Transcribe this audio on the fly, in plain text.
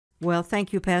Well,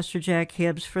 thank you, Pastor Jack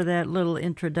Hibbs, for that little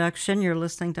introduction. You're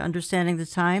listening to Understanding the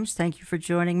Times. Thank you for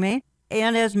joining me.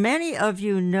 And as many of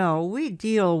you know, we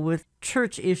deal with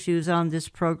church issues on this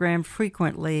program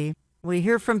frequently. We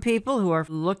hear from people who are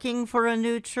looking for a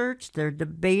new church. They're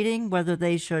debating whether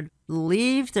they should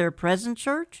leave their present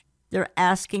church. They're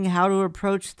asking how to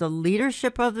approach the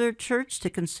leadership of their church to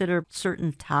consider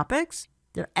certain topics.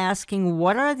 They're asking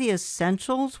what are the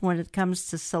essentials when it comes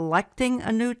to selecting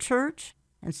a new church.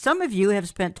 And some of you have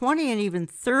spent 20 and even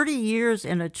 30 years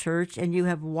in a church and you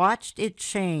have watched it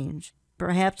change.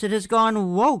 Perhaps it has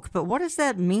gone woke, but what does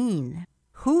that mean?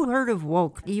 Who heard of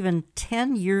woke even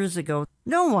 10 years ago?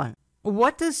 No one.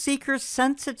 What does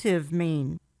seeker-sensitive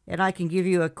mean? And I can give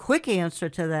you a quick answer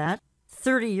to that.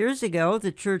 30 years ago,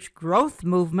 the church growth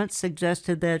movement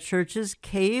suggested that churches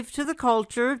cave to the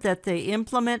culture, that they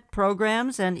implement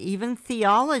programs and even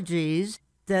theologies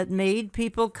that made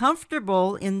people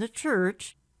comfortable in the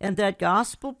church, and that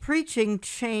gospel preaching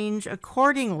change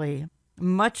accordingly.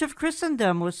 Much of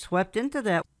Christendom was swept into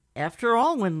that. After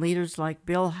all, when leaders like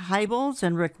Bill Hybels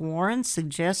and Rick Warren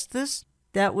suggest this,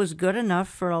 that was good enough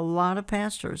for a lot of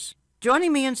pastors.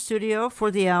 Joining me in studio for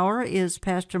the hour is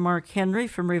Pastor Mark Henry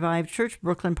from Revived Church,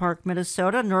 Brooklyn Park,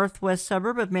 Minnesota, northwest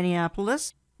suburb of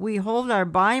Minneapolis. We hold our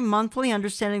bi-monthly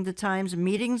Understanding the Times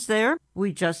meetings there.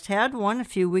 We just had one a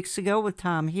few weeks ago with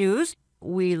Tom Hughes.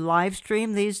 We live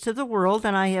stream these to the world,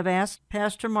 and I have asked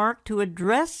Pastor Mark to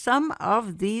address some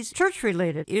of these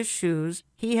church-related issues.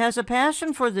 He has a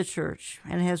passion for the church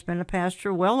and has been a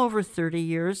pastor well over 30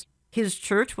 years. His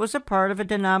church was a part of a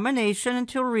denomination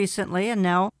until recently, and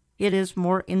now it is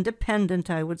more independent,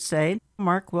 I would say.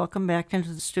 Mark, welcome back into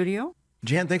the studio.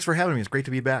 Jan, thanks for having me. It's great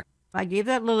to be back. I gave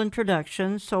that little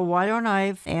introduction, so why don't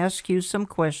I ask you some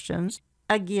questions?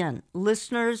 Again,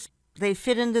 listeners, they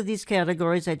fit into these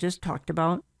categories I just talked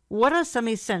about. What are some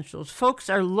essentials? Folks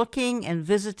are looking and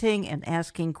visiting and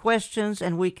asking questions,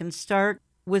 and we can start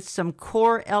with some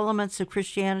core elements of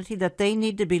Christianity that they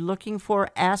need to be looking for,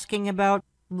 asking about,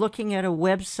 looking at a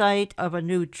website of a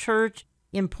new church,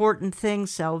 important things,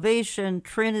 salvation,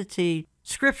 Trinity,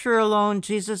 Scripture alone,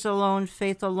 Jesus alone,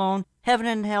 faith alone, heaven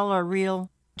and hell are real.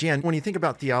 Jan, when you think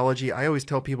about theology, I always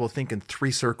tell people think in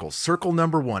three circles. Circle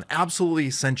number one, absolutely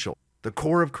essential, the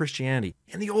core of Christianity.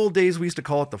 In the old days, we used to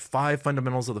call it the 5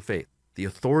 fundamentals of the faith. The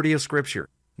authority of Scripture.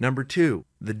 Number 2,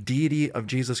 the deity of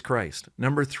Jesus Christ.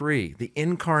 Number 3, the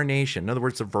incarnation. In other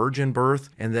words, the virgin birth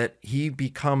and that he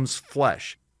becomes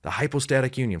flesh. The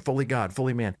hypostatic union, fully God,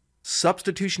 fully man.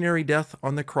 Substitutionary death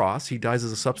on the cross. He dies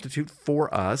as a substitute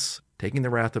for us, taking the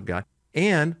wrath of God.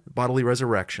 And bodily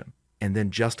resurrection. And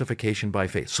then justification by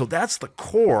faith. So that's the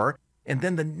core. And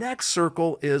then the next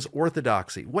circle is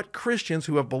orthodoxy. What Christians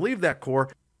who have believed that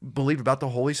core believed about the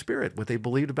Holy Spirit, what they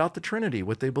believed about the Trinity,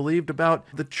 what they believed about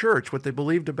the church, what they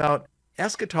believed about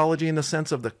eschatology in the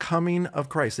sense of the coming of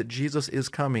Christ, that Jesus is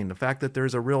coming, the fact that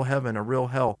there's a real heaven, a real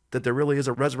hell, that there really is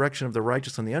a resurrection of the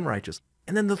righteous and the unrighteous.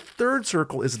 And then the third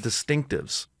circle is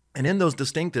distinctives. And in those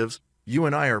distinctives, you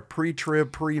and I are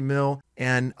pre-trib, pre-mill,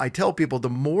 and I tell people the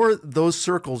more those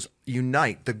circles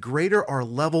unite, the greater our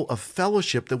level of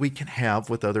fellowship that we can have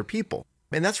with other people.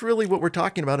 And that's really what we're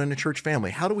talking about in a church family.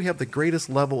 How do we have the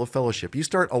greatest level of fellowship? You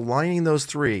start aligning those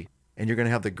three, and you're going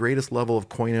to have the greatest level of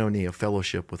koinonia, of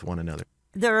fellowship with one another.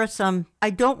 There are some, I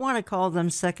don't want to call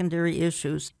them secondary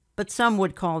issues, but some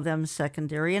would call them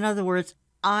secondary. In other words,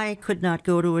 I could not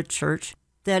go to a church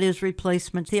that is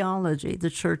replacement theology.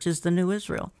 The church is the new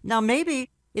Israel. Now, maybe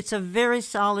it's a very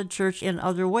solid church in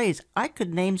other ways. I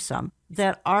could name some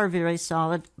that are very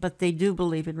solid, but they do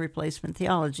believe in replacement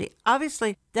theology.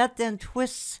 Obviously, that then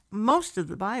twists most of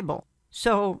the Bible.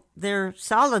 So their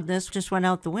solidness just went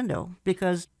out the window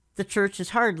because the church is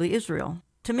hardly Israel.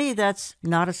 To me, that's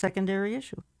not a secondary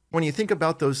issue. When you think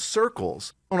about those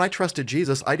circles, when I trusted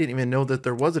Jesus, I didn't even know that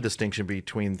there was a distinction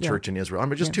between the church and Israel.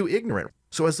 I'm just too ignorant.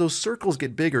 So as those circles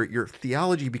get bigger, your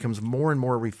theology becomes more and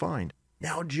more refined.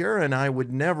 Now, Jera and I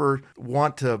would never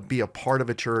want to be a part of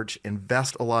a church,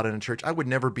 invest a lot in a church. I would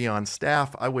never be on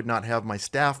staff. I would not have my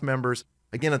staff members,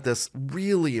 again, at this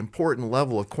really important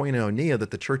level of koinonia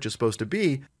that the church is supposed to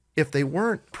be, if they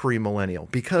weren't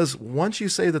premillennial. Because once you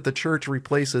say that the church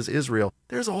replaces Israel,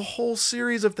 there's a whole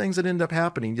series of things that end up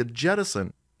happening. You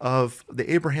jettison of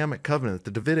the Abrahamic covenant,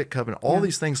 the Davidic covenant, all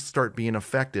these things start being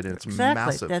affected, and it's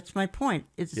massive. That's my point.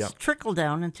 It's trickle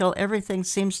down until everything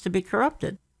seems to be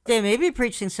corrupted. They may be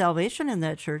preaching salvation in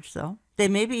that church, though. They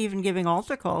may be even giving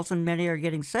altar calls, and many are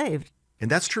getting saved. And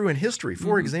that's true in history.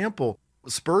 For example,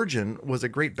 Spurgeon was a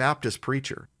great Baptist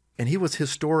preacher. And he was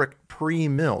historic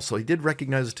pre-mill, so he did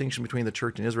recognize the distinction between the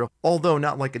church and Israel, although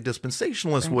not like a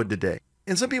dispensationalist would today.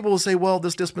 And some people will say, well,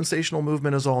 this dispensational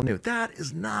movement is all new. That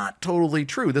is not totally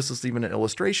true. This is even an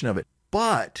illustration of it.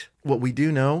 But what we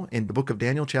do know in the book of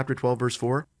Daniel, chapter 12, verse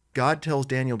 4, God tells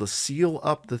Daniel to seal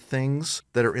up the things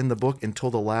that are in the book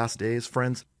until the last days.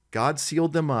 Friends, God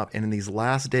sealed them up. And in these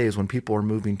last days, when people are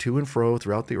moving to and fro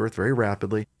throughout the earth very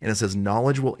rapidly, and it says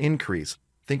knowledge will increase.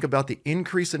 Think about the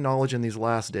increase in knowledge in these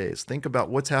last days. Think about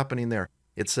what's happening there.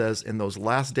 It says in those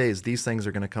last days, these things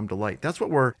are going to come to light. That's what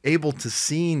we're able to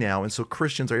see now. And so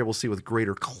Christians are able to see with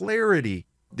greater clarity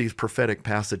these prophetic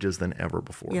passages than ever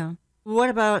before. Yeah. What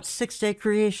about six-day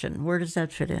creation? Where does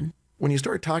that fit in? When you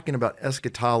start talking about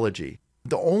eschatology,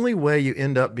 the only way you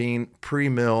end up being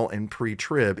pre-mill and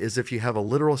pre-trib is if you have a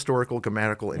literal, historical,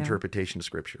 grammatical interpretation of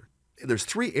Scripture. There's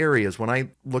three areas when I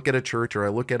look at a church or I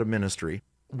look at a ministry.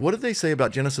 What do they say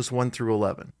about Genesis 1 through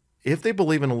 11? If they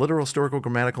believe in a literal, historical,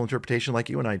 grammatical interpretation like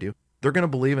you and I do, they're going to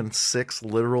believe in 6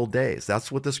 literal days.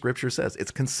 That's what the Scripture says. It's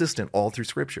consistent all through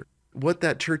Scripture. What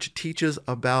that church teaches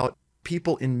about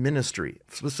people in ministry,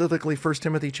 specifically 1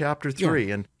 Timothy chapter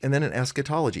 3, and then in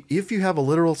eschatology. If you have a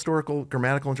literal, historical,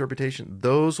 grammatical interpretation,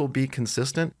 those will be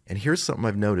consistent. And here's something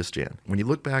I've noticed, Jan. When you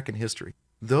look back in history,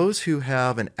 those who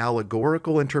have an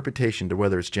allegorical interpretation to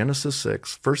whether it's Genesis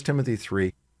 6, 1 Timothy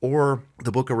 3, or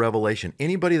the book of Revelation,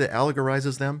 anybody that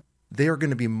allegorizes them, they are going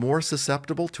to be more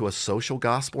susceptible to a social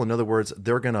gospel. In other words,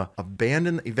 they're going to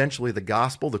abandon eventually the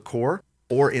gospel, the core,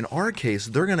 or in our case,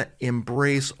 they're going to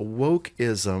embrace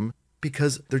wokeism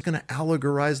because they're going to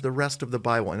allegorize the rest of the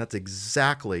Bible. And that's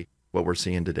exactly what we're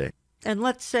seeing today. And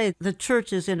let's say the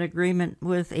church is in agreement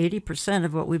with 80%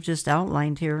 of what we've just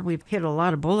outlined here. We've hit a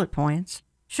lot of bullet points.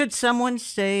 Should someone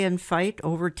stay and fight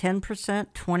over 10%,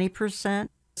 20%?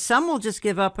 Some will just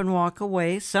give up and walk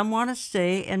away. Some want to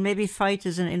stay, and maybe fight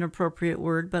is an inappropriate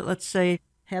word, but let's say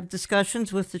have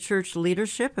discussions with the church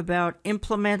leadership about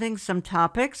implementing some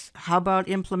topics. How about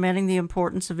implementing the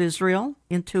importance of Israel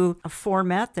into a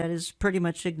format that is pretty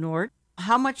much ignored?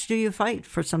 How much do you fight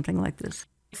for something like this?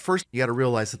 First, you got to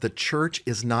realize that the church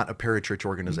is not a parachurch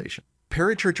organization.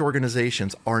 Parachurch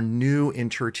organizations are new in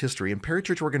church history, and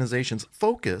parachurch organizations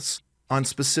focus on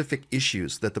specific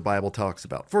issues that the Bible talks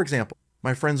about. For example,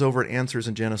 my friends over at Answers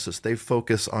in Genesis, they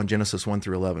focus on Genesis 1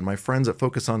 through 11. My friends that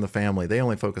focus on the family, they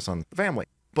only focus on the family.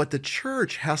 But the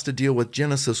church has to deal with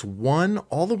Genesis 1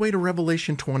 all the way to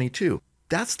Revelation 22.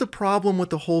 That's the problem with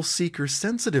the whole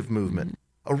seeker-sensitive movement.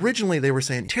 Originally, they were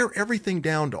saying, tear everything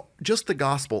down to just the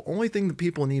gospel. Only thing the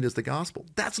people need is the gospel.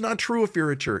 That's not true if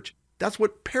you're a church. That's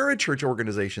what parachurch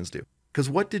organizations do. Because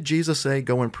what did Jesus say?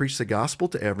 Go and preach the gospel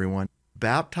to everyone.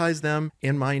 Baptize them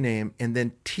in my name, and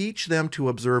then teach them to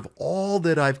observe all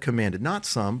that I've commanded. Not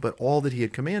some, but all that he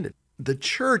had commanded. The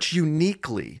church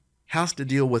uniquely has to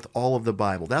deal with all of the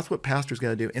Bible. That's what pastors got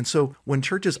to do. And so when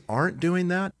churches aren't doing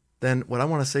that, then what I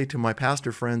want to say to my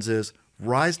pastor friends is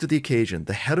rise to the occasion.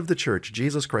 The head of the church,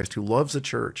 Jesus Christ, who loves the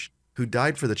church, who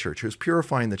died for the church, who's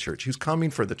purifying the church, who's coming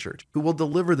for the church, who will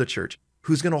deliver the church,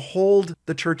 who's going to hold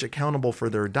the church accountable for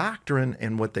their doctrine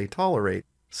and what they tolerate,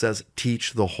 says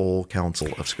teach the whole counsel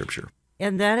of Scripture.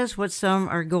 And that is what some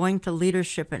are going to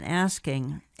leadership and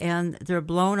asking, and they're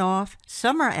blown off.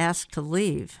 Some are asked to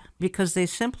leave because they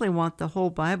simply want the whole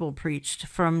Bible preached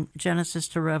from Genesis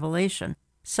to Revelation.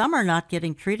 Some are not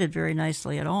getting treated very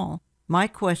nicely at all. My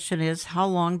question is, how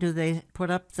long do they put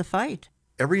up the fight?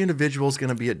 Every individual is going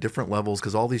to be at different levels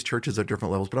because all these churches are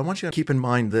different levels. But I want you to keep in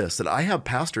mind this, that I have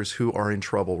pastors who are in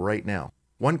trouble right now.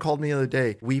 One called me the other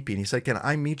day weeping. He said, can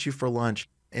I meet you for lunch?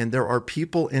 And there are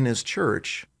people in his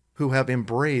church who have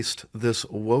embraced this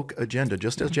woke agenda,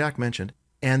 just as Jack mentioned,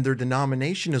 and their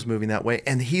denomination is moving that way,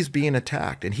 and he's being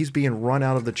attacked, and he's being run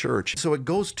out of the church. So it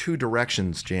goes two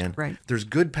directions, Jan. Right. There's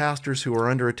good pastors who are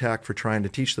under attack for trying to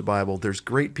teach the Bible. There's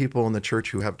great people in the church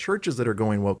who have churches that are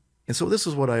going woke. And so this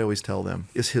is what I always tell them,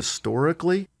 is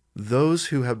historically, those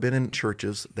who have been in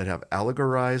churches that have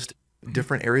allegorized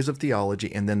different areas of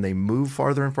theology, and then they move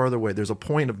farther and farther away, there's a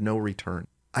point of no return.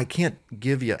 I can't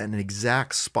give you an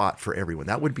exact spot for everyone.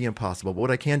 That would be impossible. But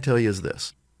what I can tell you is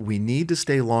this. We need to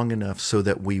stay long enough so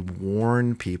that we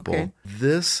warn people. Okay.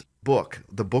 This book,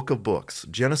 the book of books,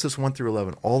 Genesis 1 through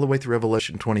 11, all the way through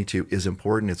Revelation 22 is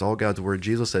important. It's all God's word.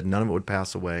 Jesus said none of it would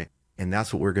pass away. And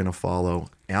that's what we're going to follow.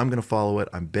 And I'm going to follow it.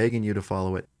 I'm begging you to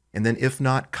follow it. And then if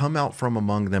not, come out from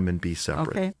among them and be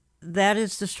separate. Okay. That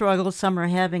is the struggle some are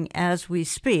having as we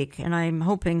speak, and I'm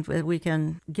hoping that we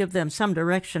can give them some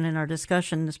direction in our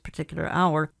discussion this particular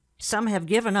hour. Some have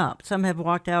given up. Some have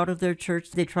walked out of their church.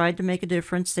 They tried to make a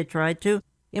difference. They tried to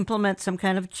implement some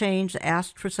kind of change,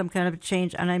 asked for some kind of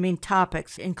change, and I mean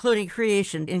topics, including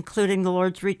creation, including the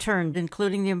Lord's return,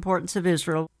 including the importance of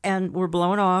Israel, and were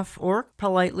blown off or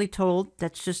politely told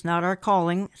that's just not our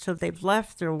calling. So they've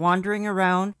left, they're wandering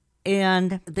around,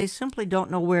 and they simply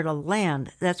don't know where to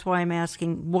land. That's why I'm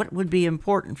asking what would be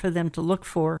important for them to look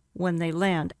for when they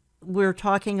land. We're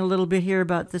talking a little bit here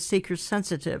about the seeker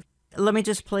sensitive. Let me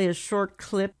just play a short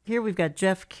clip. Here we've got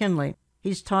Jeff Kinley.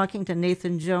 He's talking to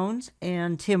Nathan Jones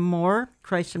and Tim Moore,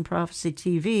 Christ and Prophecy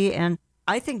TV, and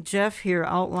I think Jeff here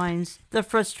outlines the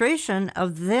frustration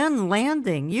of then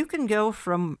landing. You can go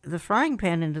from the frying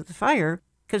pan into the fire,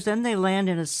 because then they land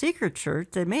in a seeker church.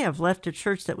 They may have left a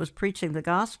church that was preaching the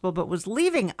gospel, but was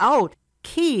leaving out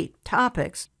key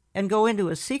topics, and go into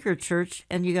a seeker church,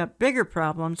 and you got bigger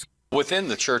problems. Within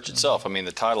the church itself, I mean,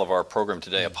 the title of our program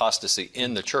today, Apostasy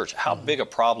in the Church. How big a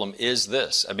problem is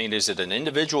this? I mean, is it an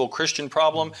individual Christian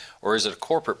problem, or is it a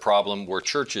corporate problem where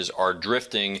churches are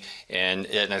drifting and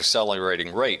at an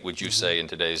accelerating rate, would you say, in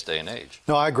today's day and age?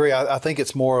 No, I agree. I think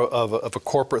it's more of a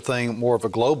corporate thing, more of a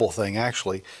global thing,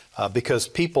 actually, because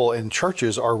people in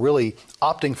churches are really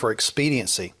opting for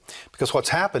expediency. Because what's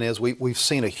happened is we've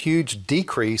seen a huge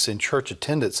decrease in church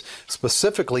attendance,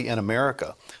 specifically in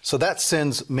America. So that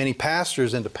sends many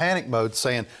pastors into panic mode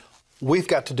saying, we've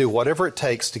got to do whatever it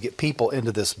takes to get people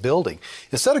into this building.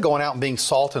 Instead of going out and being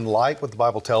salt and light, what the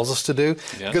Bible tells us to do,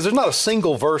 because there's not a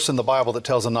single verse in the Bible that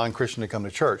tells a non-Christian to come to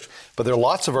church, but there are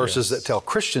lots of verses that tell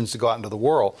Christians to go out into the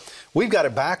world. We've got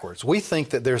it backwards. We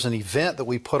think that there's an event that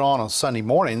we put on Sunday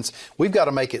mornings. We've got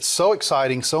to make it so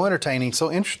exciting, so entertaining,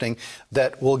 so interesting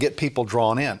that we'll get people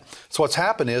drawn in. So what's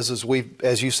happened is we've,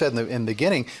 as you said in the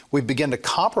beginning, we begin to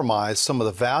compromise some of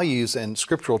the values and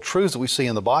scriptural truths that we see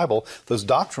in the Bible, those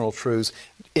doctrinal truths,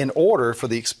 in order for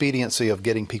the expediency of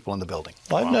getting people in the building.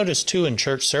 Well, I've noticed too in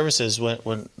church services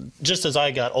when just as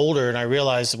I got older and I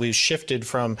realized that we've shifted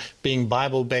from being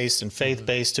Bible-based and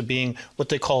faith-based to being what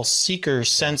they call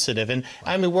seeker-sensitive. And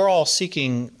I mean, we're all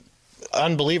seeking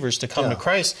unbelievers to come to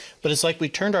Christ, but it's like we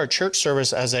turned our church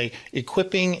service as a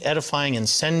equipping, edifying, and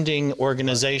sending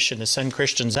organization to send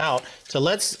Christians out. So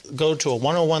let's go to a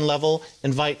 101 level,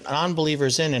 invite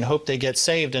non-believers in and hope they get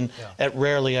saved, and it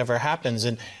rarely ever happens.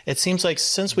 And it seems like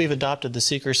since we've adopted the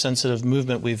seeker-sensitive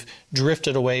movement, we've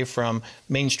drifted away from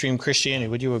mainstream Christianity.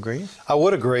 Would you agree? I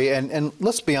would agree, and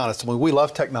let's be honest, we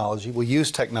love technology, we use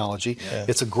technology,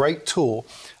 it's a great tool.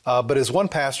 But as one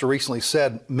pastor recently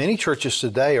said, many churches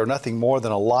today are nothing more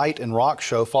than a light and rock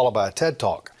show followed by a TED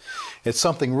Talk. It's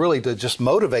something really to just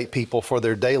motivate people for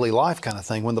their daily life kind of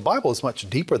thing, when the Bible is much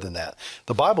deeper than that.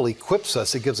 The Bible equips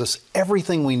us. It gives us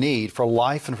everything we need for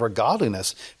life and for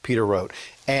godliness, Peter wrote.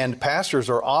 And pastors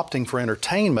are opting for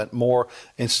entertainment more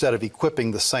instead of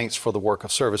equipping the saints for the work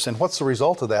of service. And what's the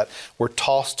result of that? We're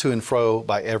tossed to and fro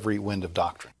by every wind of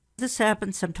doctrine. This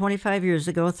happened some 25 years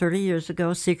ago, 30 years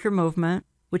ago, seeker movement,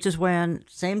 which is when,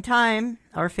 same time,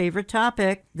 our favorite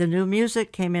topic, the new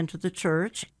music came into the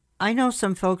church. I know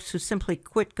some folks who simply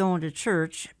quit going to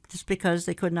church just because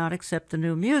they could not accept the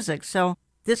new music. So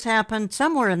this happened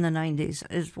somewhere in the 90s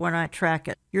is when I track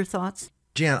it. Your thoughts?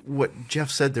 Jan, what Jeff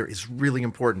said there is really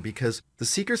important, because the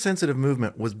seeker-sensitive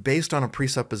movement was based on a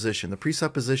presupposition. The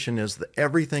presupposition is that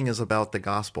everything is about the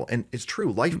gospel. And it's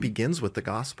true, life begins with the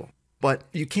gospel. But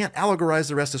you can't allegorize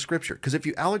the rest of Scripture, because if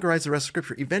you allegorize the rest of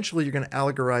Scripture, eventually you're going to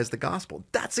allegorize the gospel.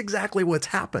 That's exactly what's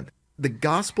happened. The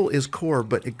gospel is core,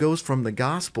 but it goes from the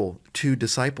gospel to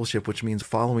discipleship, which means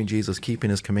following Jesus, keeping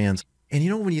his commands. And you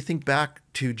know, when you think back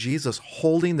to Jesus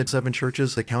holding the 7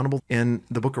 churches accountable in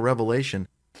the book of Revelation,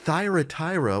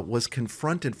 Thyatira was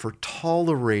confronted for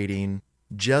tolerating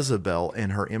Jezebel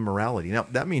and her immorality. Now,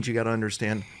 that means you got to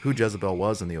understand who Jezebel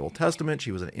was in the Old Testament.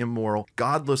 She was an immoral,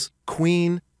 godless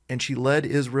queen, and she led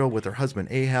Israel with her husband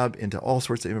Ahab into all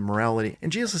sorts of immorality.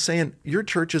 And Jesus is saying, your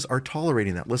churches are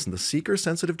tolerating that. Listen, the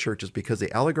seeker-sensitive churches, because they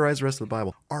allegorize the rest of the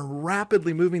Bible, are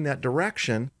rapidly moving that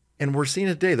direction. And we're seeing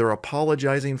it today. They're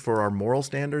apologizing for our moral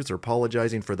standards. They're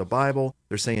apologizing for the Bible.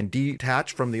 They're saying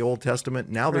detach from the Old Testament.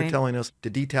 Now they're telling us to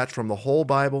detach from the whole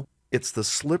Bible. It's the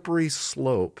slippery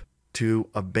slope to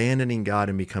abandoning God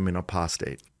and becoming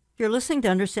apostate. You're listening to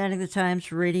Understanding the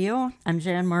Times Radio. I'm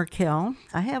Jan Markell.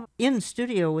 I have in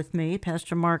studio with me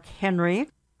Pastor Mark Henry,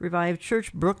 Revived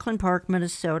Church, Brooklyn Park,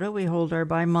 Minnesota. We hold our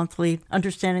bi-monthly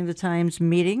Understanding the Times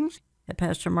meetings at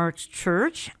Pastor Mark's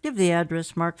church. Give the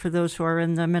address, Mark, for those who are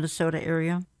in the Minnesota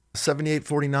area.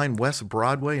 7849 West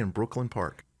Broadway in Brooklyn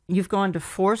Park. You've gone to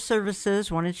 4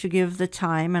 services. Why don't you give the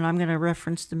time, and I'm going to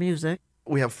reference the music.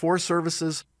 We have 4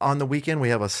 services on the weekend. We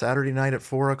have a Saturday night at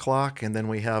 4 o'clock, and then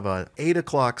we have a 8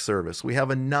 o'clock service. We have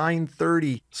a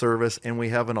 9:30 service, and we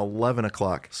have an 11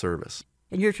 o'clock service.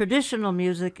 And your traditional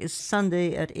music is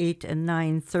Sunday at 8 and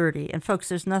 9:30. And folks,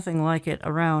 there's nothing like it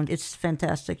around. It's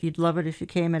fantastic. You'd love it if you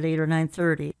came at 8 or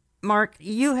 9:30. Mark,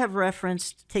 you have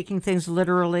referenced taking things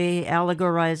literally,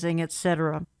 allegorizing,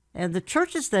 etc. And the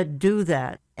churches that do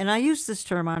that, and I use this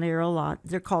term on air a lot,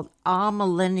 they're called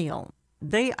amillennial.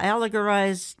 They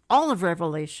allegorize all of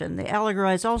Revelation. They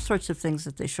allegorize all sorts of things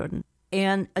that they shouldn't.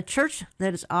 And a church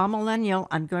that is amillennial,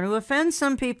 I'm going to offend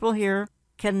some people here,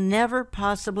 can never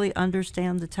possibly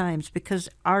understand the times, because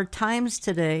our times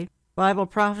today, Bible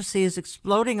prophecy is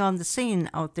exploding on the scene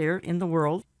out there in the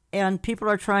world, and people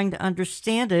are trying to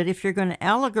understand it. If you're going to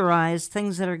allegorize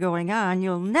things that are going on,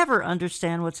 you'll never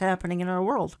understand what's happening in our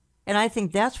world. And I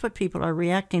think that's what people are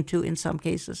reacting to in some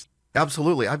cases.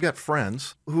 Absolutely. I've got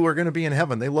friends who are going to be in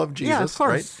heaven. They love Jesus, yeah, of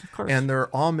course, right? Of course. And they're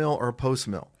all-mill or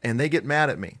post-mill, and they get mad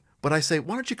at me. But I say,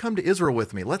 why don't you come to Israel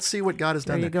with me? Let's see what God has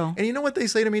done there. there. You go. And you know what they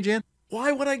say to me, Jan?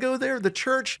 Why would I go there? The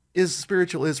church is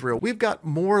spiritual Israel. We've got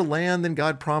more land than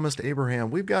God promised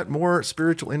Abraham. We've got more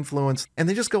spiritual influence. And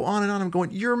they just go on and on. I'm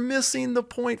going, you're missing the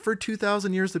point. For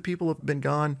 2,000 years, the people have been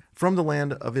gone from the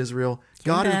land of Israel.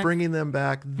 God is bringing them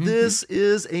back. Mm-hmm. This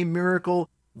is a miracle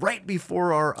right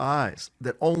before our eyes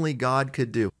that only God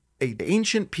could do. An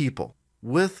ancient people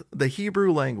with the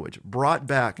Hebrew language brought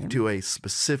back to a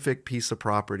specific piece of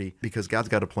property, because God's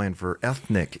got a plan for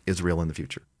ethnic Israel in the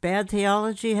future. Bad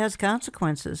theology has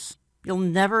consequences. You'll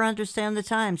never understand the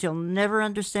times. You'll never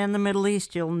understand the Middle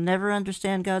East. You'll never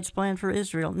understand God's plan for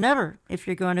Israel. Never, if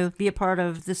you're going to be a part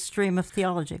of this stream of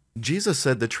theology. Jesus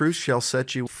said the truth shall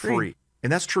set you free.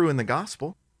 And that's true in the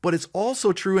gospel. But it's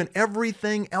also true in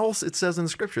everything else it says in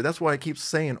Scripture. That's why I keep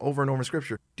saying over and over in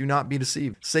Scripture, do not be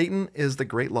deceived. Satan is the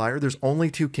great liar. There's only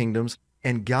two kingdoms,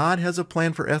 and God has a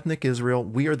plan for ethnic Israel.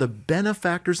 We are the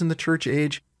benefactors in the church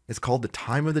age. It's called the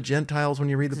time of the Gentiles when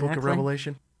you read the book of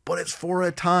Revelation. But it's for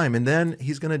a time, and then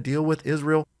he's going to deal with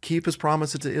Israel, keep his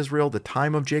promises to Israel. The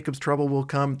time of Jacob's trouble will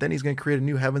come. Then he's going to create a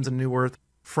new heavens and a new earth.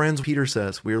 Friends, Peter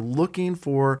says, we're looking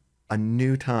for a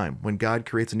new time when God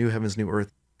creates a new heavens, new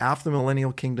earth, after the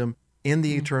millennial kingdom, in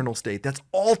the eternal state. That's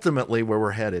ultimately where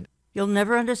we're headed. You'll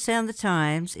never understand the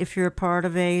times if you're a part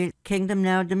of a Kingdom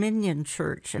Now Dominion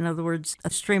church. In other words, a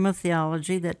stream of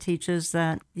theology that teaches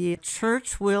that the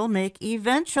church will make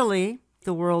eventually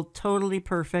the world totally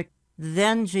perfect.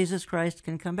 Then Jesus Christ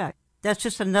can come back. That's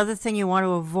just another thing you want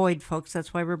to avoid, folks.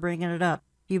 That's why we're bringing it up.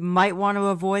 You might want to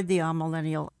avoid the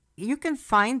amillennial. You can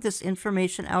find this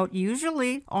information out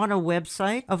usually on a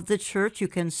website of the church. You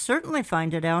can certainly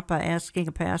find it out by asking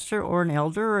a pastor or an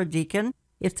elder or a deacon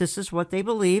if this is what they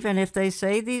believe. And if they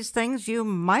say these things, you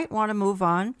might want to move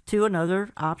on to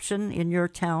another option in your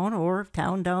town or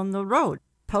town down the road.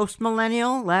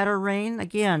 Post-millennial, latter rain,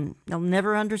 again, you'll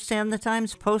never understand the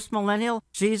times. Post-millennial,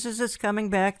 Jesus is coming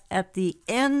back at the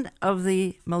end of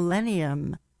the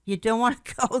millennium. You don't want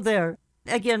to go there.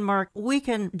 Again, Mark, we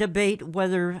can debate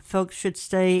whether folks should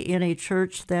stay in a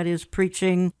church that is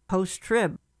preaching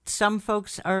post-trib. Some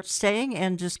folks are staying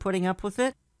and just putting up with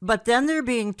it, but then they're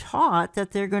being taught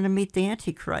that they're going to meet the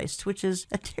Antichrist, which is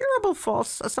a terrible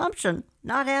false assumption.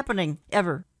 Not happening,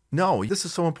 ever. No, this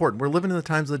is so important. We're living in the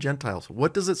times of the Gentiles.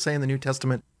 What does it say in the New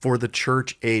Testament for the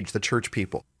church age, the church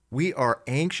people? We are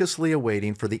anxiously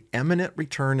awaiting for the imminent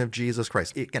return of Jesus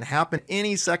Christ. It can happen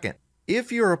any second.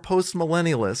 If you're a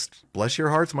post-millennialist, bless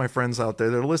your hearts, my friends out there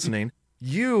that are listening,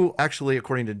 you actually,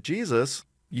 according to Jesus,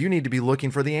 you need to be looking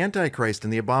for the Antichrist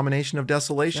and the abomination of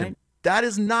desolation. Right. That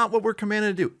is not what we're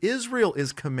commanded to do. Israel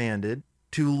is commanded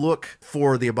to look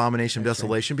for the abomination of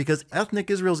desolation, because ethnic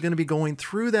Israel is going to be going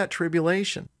through that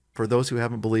tribulation for those who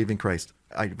haven't believed in Christ.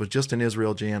 I was just in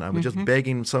Israel, Jan. I was just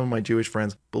begging some of my Jewish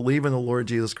friends, believe in the Lord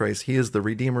Jesus Christ. He is the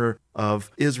Redeemer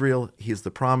of Israel. He is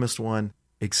the promised one.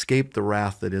 Escape the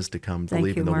wrath that is to come.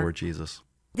 Believe in the Lord Jesus.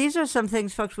 These are some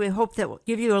things, folks, we hope that will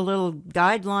give you a little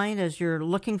guideline as you're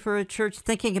looking for a church,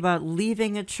 thinking about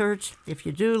leaving a church. If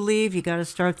you do leave, you got to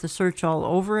start the search all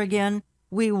over again.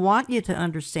 We want you to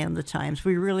understand the times.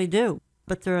 We really do.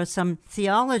 But there are some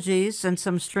theologies and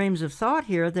some streams of thought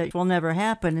here that will never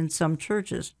happen in some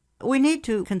churches. We need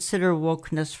to consider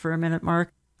wokeness for a minute,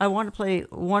 Mark. I want to play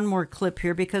one more clip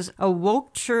here, because a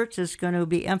woke church is going to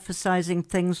be emphasizing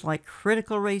things like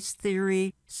critical race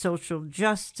theory, social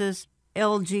justice,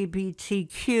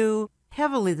 LGBTQ,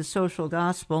 heavily the social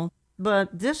gospel.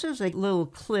 But this is a little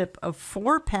clip of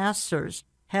 4 pastors.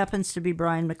 Happens to be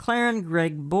Brian McLaren,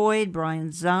 Greg Boyd,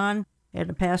 Brian Zahn, and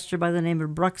a pastor by the name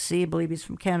of Bruxy, I believe he's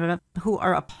from Canada, who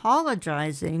are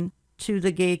apologizing to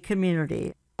the gay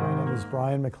community. My name is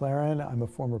Brian McLaren. I'm a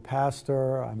former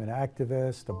pastor. I'm an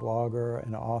activist, a blogger,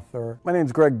 an author. My name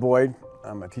is Greg Boyd.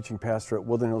 I'm a teaching pastor at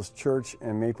Woodland Hills Church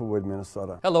in Maplewood,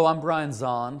 Minnesota. Hello, I'm Brian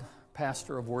Zahn,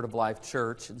 pastor of Word of Life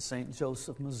Church in St.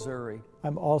 Joseph, Missouri.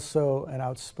 I'm also an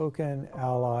outspoken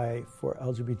ally for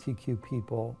LGBTQ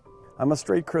people. I'm a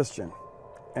straight Christian,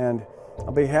 and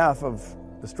on behalf of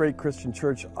the Straight Christian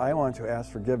Church, I want to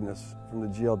ask forgiveness from the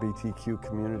GLBTQ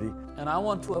community. And I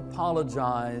want to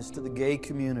apologize to the gay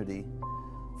community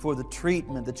for the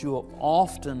treatment that you have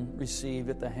often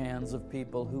received at the hands of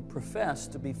people who profess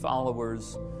to be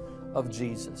followers of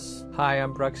Jesus. Hi,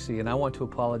 I'm Bruxy, and I want to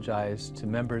apologize to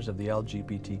members of the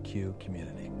LGBTQ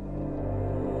community.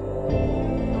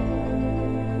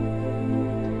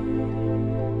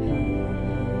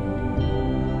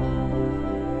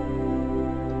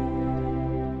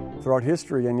 Throughout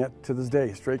history, and yet to this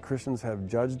day, straight Christians have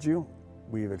judged you,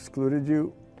 we've excluded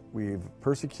you, we've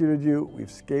persecuted you, we've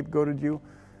scapegoated you,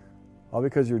 all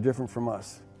because you're different from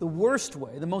us. The worst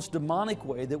way, the most demonic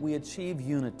way that we achieve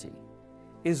unity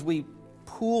is we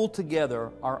pool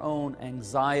together our own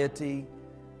anxiety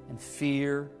and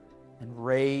fear and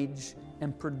rage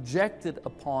and project it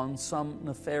upon some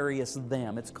nefarious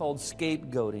them. It's called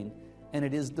scapegoating, and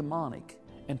it is demonic.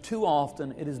 And too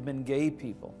often it has been gay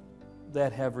people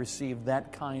that have received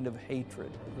that kind of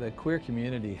hatred. The queer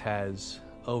community has,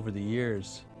 over the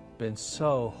years, been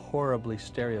so horribly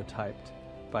stereotyped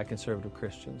by conservative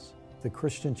Christians. The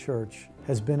Christian church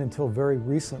has been, until very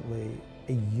recently,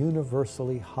 a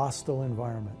universally hostile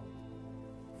environment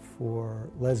for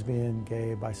lesbian,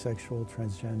 gay, bisexual,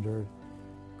 transgendered,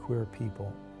 queer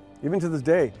people. Even to this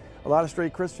day, a lot of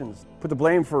straight Christians put the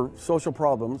blame for social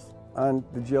problems on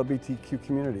the GLBTQ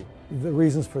community. The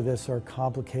reasons for this are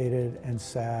complicated and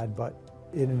sad, but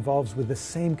it involves with the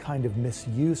same kind of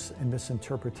misuse and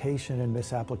misinterpretation and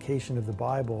misapplication of the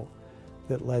Bible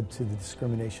that led to the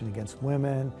discrimination against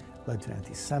women, led to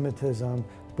anti-Semitism,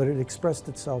 but it expressed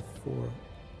itself for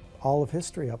all of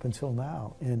history up until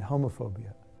now in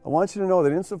homophobia. I want you to know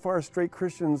that insofar as straight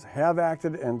Christians have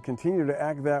acted and continue to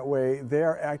act that way, they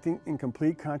are acting in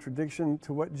complete contradiction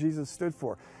to what Jesus stood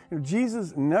for. You know,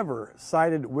 Jesus never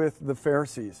sided with the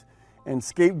Pharisees and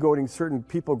scapegoating certain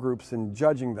people groups and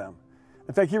judging them.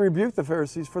 In fact, he rebuked the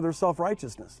Pharisees for their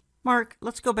self-righteousness. Mark,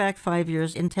 let's go back 5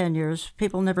 years. In 10 years,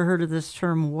 people never heard of this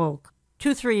term woke.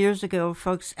 2-3 years ago,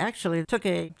 folks actually took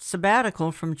a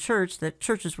sabbatical from church, that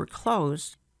churches were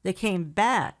closed. They came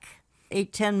back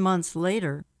 8-10 months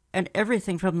later, and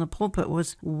everything from the pulpit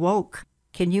was woke.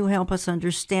 Can you help us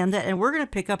understand that? And we're going to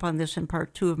pick up on this in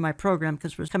part 2 of my program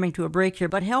because we're coming to a break here.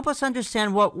 But help us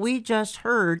understand what we just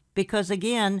heard, because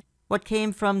again, what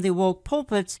came from the woke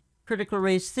pulpits, critical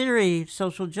race theory,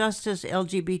 social justice,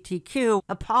 LGBTQ,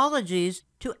 apologies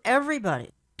to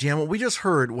everybody. Jan, what we just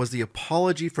heard was the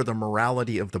apology for the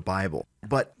morality of the Bible.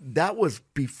 But that was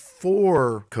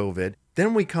before COVID.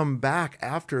 Then we come back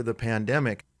after the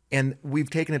pandemic, and we've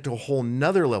taken it to a whole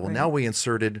nother level. Right. Now we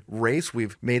inserted race.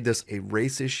 We've made this a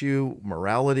race issue,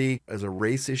 morality as a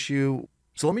race issue.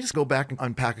 So let me just go back and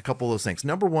unpack a couple of those things.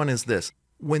 Number one is this.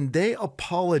 When they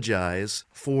apologize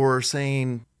for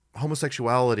saying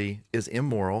homosexuality is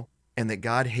immoral and that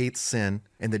God hates sin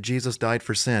and that Jesus died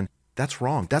for sin, that's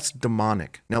wrong. That's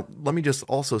demonic. Now, let me just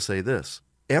also say this.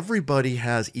 Everybody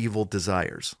has evil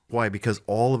desires. Why? Because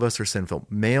all of us are sinful.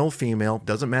 Male, female,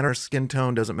 doesn't matter our skin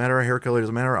tone, doesn't matter our hair color,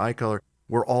 doesn't matter our eye color.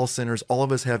 We're all sinners. All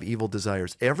of us have evil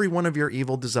desires. Every one of your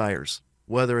evil desires,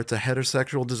 whether it's a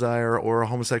heterosexual desire or a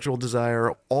homosexual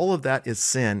desire, all of that is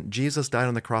sin. Jesus died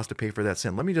on the cross to pay for that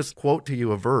sin. Let me just quote to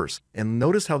you a verse, and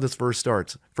notice how this verse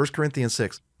starts. 1 Corinthians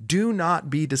 6, do not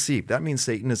be deceived. That means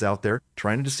Satan is out there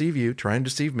trying to deceive you, trying to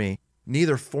deceive me.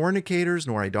 Neither fornicators,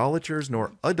 nor idolaters,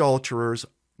 nor adulterers,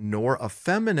 nor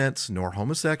effeminates, nor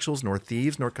homosexuals, nor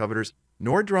thieves, nor coveters,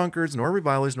 nor drunkards, nor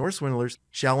revilers, nor swindlers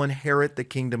shall inherit the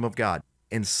kingdom of God.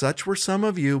 And such were some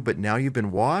of you, but now you've been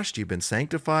washed, you've been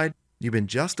sanctified, you've been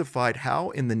justified.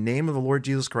 How? In the name of the Lord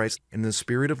Jesus Christ, in the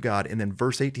Spirit of God. And then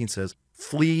verse 18 says,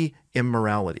 flee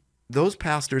immorality. Those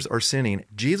pastors are sinning.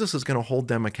 Jesus is going to hold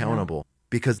them accountable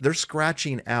because they're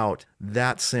scratching out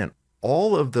that sin.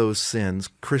 All of those sins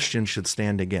Christians should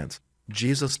stand against.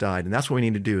 Jesus died, and that's what we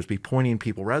need to do, is be pointing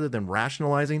people, rather than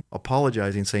rationalizing,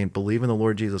 apologizing, saying, believe in the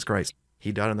Lord Jesus Christ.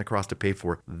 He died on the cross to pay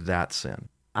for that sin.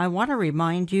 I want to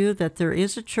remind you that there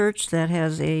is a church that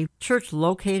has a church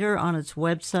locator on its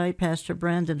website, Pastor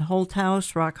Brandon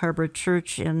Holthouse, Rock Harbor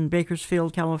Church in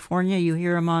Bakersfield, California. You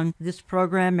hear him on this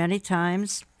program many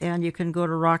times, and you can go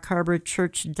to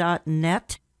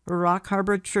rockharborchurch.net.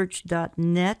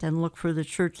 rockharborchurch.net and look for the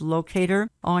church locator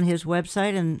on his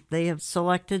website, and they have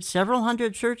selected several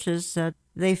hundred churches that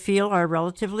they feel are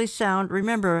relatively sound.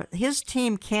 Remember, his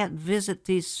team can't visit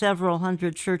these several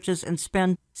hundred churches and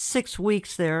spend 6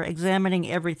 weeks there examining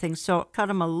everything, so cut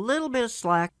him a little bit of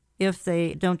slack. if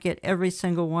they don't get every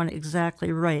single one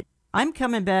exactly right. I'm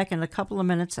coming back in a couple of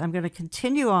minutes. I'm going to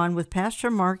continue on with Pastor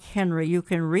Mark Henry. You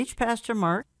can reach Pastor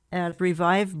Mark at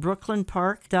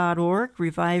revivebrooklynpark.org,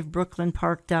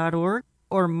 revivebrooklynpark.org,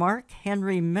 or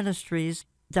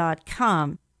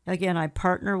markhenryministries.com. Again, I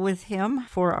partner with him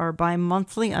for our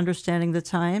bi-monthly Understanding the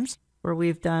Times, where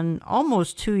we've done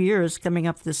almost 2 years coming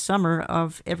up this summer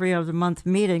of every other month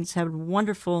meetings, had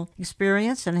wonderful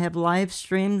experience and have live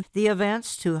streamed the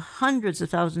events to hundreds of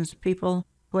thousands of people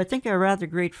who I think are rather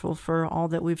grateful for all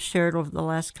that we've shared over the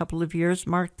last couple of years.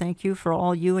 Mark, thank you for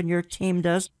all you and your team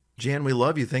does. Jan, we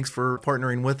love you. Thanks for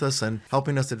partnering with us and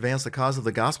helping us advance the cause of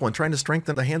the gospel and trying to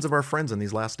strengthen the hands of our friends in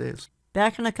these last days.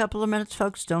 Back in a couple of minutes,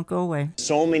 folks. Don't go away.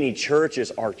 So many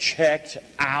churches are checked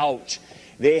out.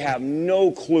 They have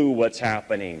no clue what's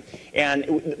happening.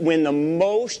 And when the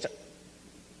most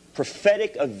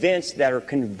prophetic events that are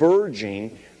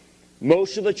converging,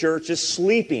 most of the church is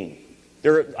sleeping.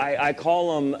 I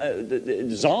call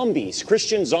them zombies,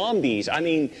 Christian zombies. I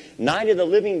mean, Night of the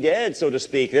Living Dead, so to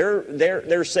speak.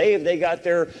 They're saved. They got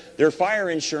their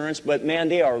fire insurance, but man,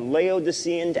 they are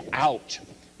Laodiceaned out.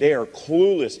 They are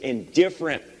clueless,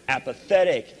 indifferent,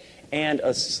 apathetic, and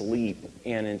asleep.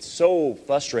 And it's so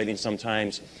frustrating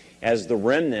sometimes as the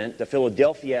remnant, the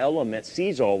Philadelphia element,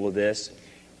 sees all of this.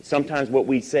 Sometimes what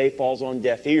we say falls on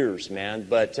deaf ears, man.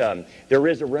 But there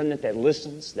is a remnant that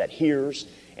listens, that hears,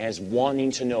 and is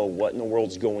wanting to know what in the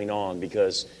world's going on,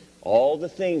 because all the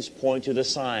things point to the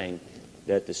sign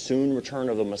that the soon return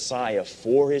of the Messiah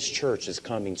for his church is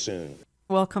coming soon.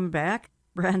 Welcome back.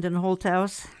 Brandon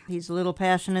Holthouse, he's a little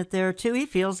passionate there too. He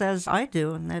feels as I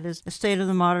do, and that is the state of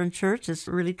the modern church is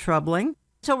really troubling.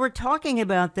 So we're talking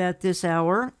about that this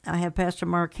hour. I have Pastor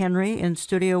Mark Henry in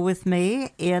studio with me,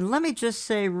 and let me just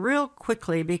say real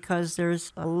quickly, because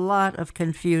there's a lot of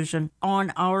confusion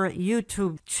on our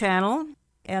YouTube channel,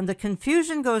 and the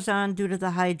confusion goes on due to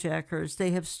the hijackers.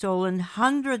 They have stolen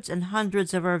hundreds and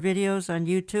hundreds of our videos on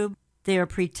YouTube. They are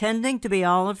pretending to be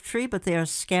Olive Tree, but they are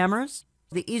scammers.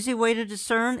 The easy way to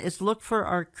discern is look for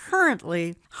our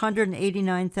currently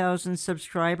 189,000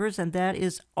 subscribers, and that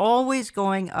is always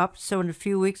going up, so in a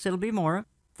few weeks it'll be more.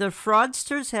 The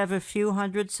fraudsters have a few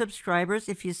hundred subscribers.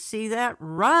 If you see that,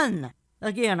 run!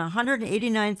 Again,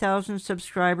 189,000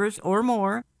 subscribers or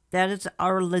more. That is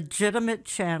our legitimate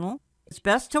channel. It's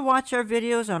best to watch our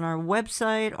videos on our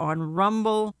website, on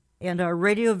Rumble, and our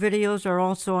radio videos are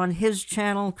also on his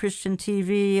channel, Christian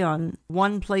TV, on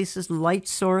One Place's Light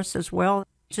Source as well.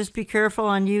 Just be careful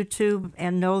on YouTube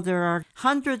and know there are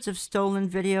hundreds of stolen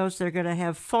videos. They're going to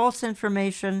have false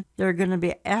information. They're going to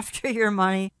be after your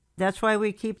money. That's why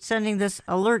we keep sending this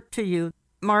alert to you.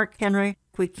 Mark Henry,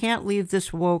 we can't leave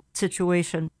this woke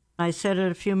situation. I said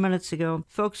it a few minutes ago.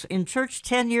 Folks, in church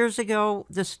 10 years ago,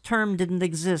 this term didn't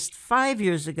exist. 5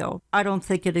 years ago, I don't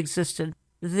think it existed.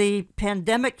 The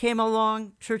pandemic came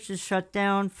along, churches shut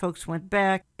down, folks went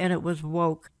back, and it was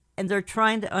woke. And they're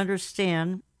trying to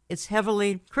understand it's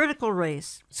heavily critical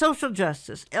race, social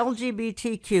justice,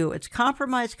 LGBTQ. It's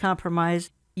compromise.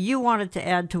 You wanted to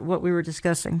add to what we were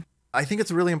discussing. I think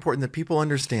it's really important that people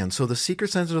understand. So the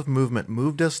seeker-sensitive movement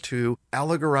moved us to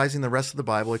allegorizing the rest of the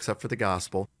Bible except for the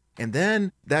gospel. And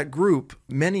then that group,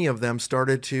 many of them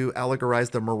started to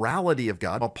allegorize the morality of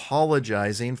God,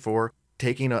 apologizing for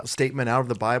taking a statement out of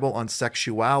the Bible on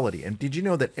sexuality. And did you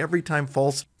know that every time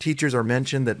false teachers are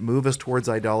mentioned that move us towards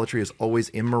idolatry is always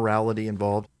immorality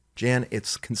involved? Jan,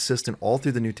 it's consistent all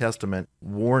through the New Testament.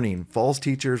 Warning, false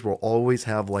teachers will always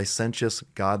have licentious,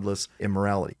 godless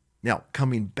immorality. Now,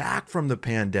 coming back from the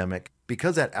pandemic,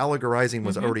 because that allegorizing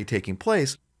was already taking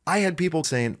place, I had people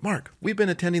saying, Mark, we've been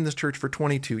attending this church for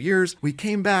 22 years. We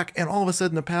came back and all of a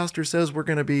sudden the pastor says we're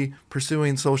going to be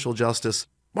pursuing social justice.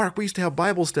 Mark, we used to have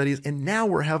Bible studies and now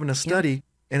we're having a study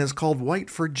and it's called White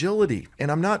Fragility.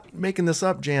 And I'm not making this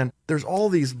up, Jan. There's all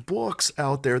these books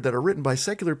out there that are written by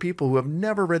secular people who have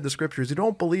never read the scriptures, who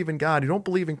don't believe in God, who don't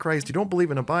believe in Christ, who don't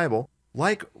believe in a Bible,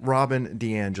 like Robin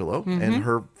DiAngelo and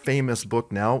her famous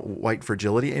book now, White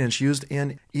Fragility, and it's used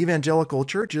in evangelical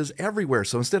churches everywhere.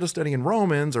 So instead of studying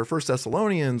Romans or 1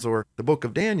 Thessalonians or the book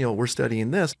of Daniel, we're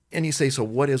studying this. And you say, so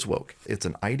what is woke? It's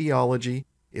an ideology.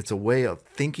 It's a way of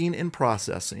thinking and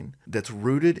processing that's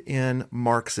rooted in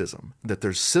Marxism, that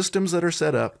there's systems that are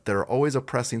set up that are always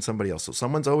oppressing somebody else. So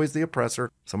someone's always the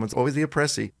oppressor, someone's always the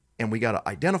oppressee, and we got to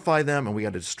identify them and we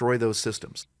got to destroy those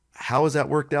systems. How has that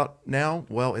worked out now?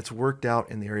 Well, it's worked out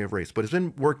in the area of race, but it's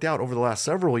been worked out over the last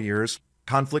several years.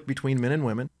 Conflict between men and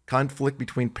women, conflict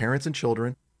between parents and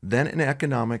children, then in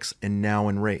economics, and now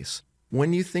in race.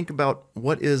 When you think about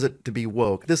what is it to be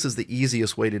woke, this is the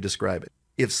easiest way to describe it.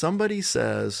 If somebody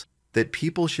says that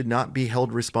people should not be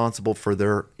held responsible for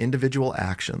their individual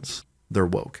actions, they're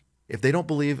woke. If they don't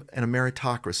believe in a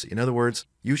meritocracy, in other words,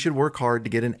 you should work hard to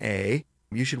get an A,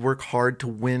 you should work hard to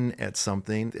win at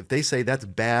something. If they say that's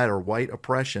bad or white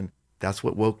oppression, that's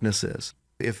what wokeness is.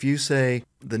 If you say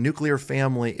the nuclear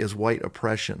family is white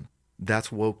oppression, that's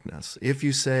wokeness. If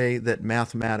you say that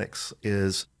mathematics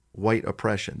is white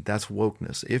oppression, that's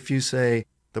wokeness. If you say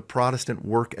the Protestant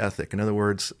work ethic, in other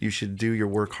words, you should do your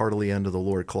work heartily unto the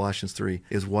Lord, Colossians 3,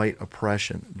 is white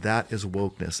oppression. That is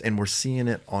wokeness. And we're seeing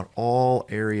it on all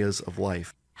areas of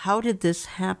life. How did this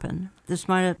happen? This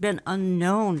might have been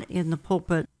unknown in the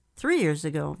pulpit 3 years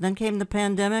ago. Then came the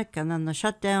pandemic, and then the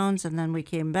shutdowns, and then we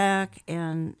came back,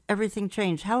 and everything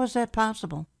changed. How is that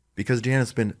possible? Because, Jan,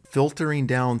 it's been filtering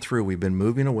down through. We've been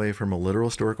moving away from a literal,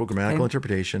 historical, grammatical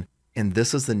interpretation, and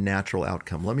this is the natural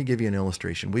outcome. Let me give you an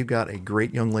illustration. We've got a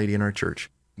great young lady in our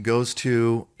church, goes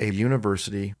to a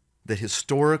university that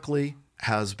historically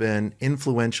has been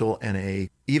influential and a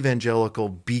evangelical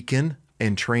beacon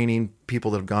in training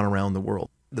people that have gone around the world.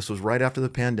 This was right after the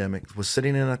pandemic, was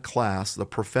sitting in a class. The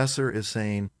professor is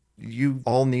saying, you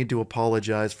all need to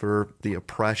apologize for the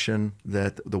oppression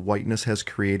that the whiteness has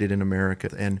created in America.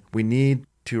 And we need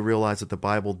to realize that the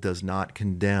Bible does not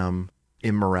condemn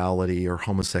immorality or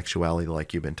homosexuality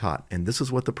like you've been taught. And this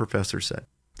is what the professor said.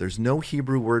 There's no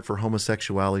Hebrew word for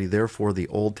homosexuality, therefore the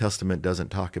Old Testament doesn't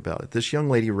talk about it. This young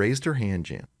lady raised her hand,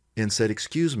 Jan, and said,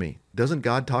 excuse me, doesn't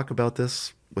God talk about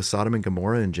this with Sodom and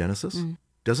Gomorrah in Genesis?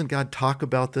 Doesn't God talk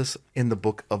about this in the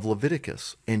book of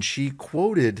Leviticus? And she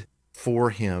quoted for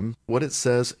him what it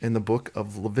says in the book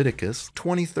of Leviticus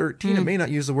 20:13. It may not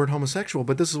use the word homosexual,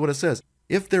 but this is what it says.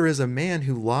 If there is a man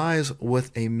who lies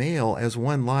with a male as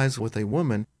one lies with a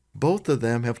woman, both of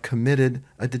them have committed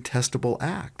a detestable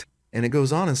act. And it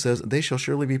goes on and says, they shall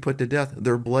surely be put to death.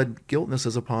 Their blood guiltness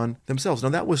is upon themselves. Now,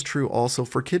 that was true also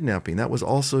for kidnapping. That was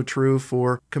also true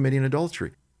for committing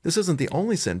adultery. This isn't the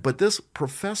only sin, but this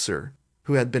professor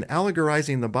who had been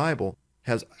allegorizing the Bible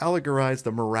has allegorized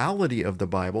the morality of the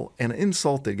Bible and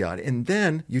insulted God. And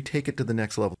then you take it to the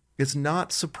next level. It's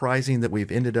not surprising that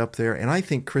we've ended up there. And I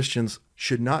think Christians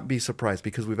should not be surprised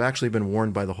because we've actually been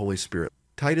warned by the Holy Spirit.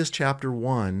 Titus chapter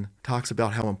 1 talks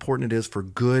about how important it is for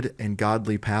good and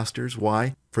godly pastors.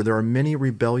 Why? For there are many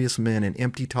rebellious men and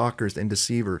empty talkers and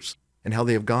deceivers, and how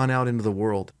they have gone out into the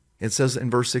world. It says in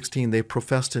verse 16, they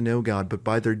profess to know God, but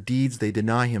by their deeds they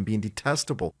deny him, being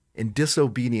detestable and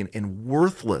disobedient and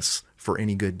worthless for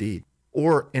any good deed.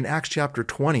 Or in Acts chapter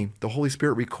 20, the Holy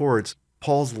Spirit records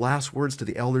Paul's last words to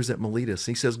the elders at Miletus.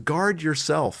 He says, guard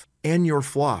yourself and your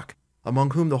flock,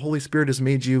 among whom the Holy Spirit has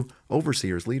made you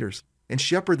overseers, leaders, and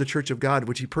shepherd the church of God,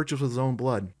 which he purchased with his own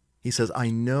blood. He says, I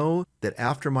know that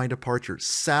after my departure,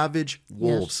 savage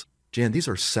wolves, Jan, these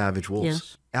are savage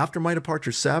wolves. After my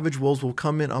departure, savage wolves will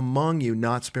come in among you,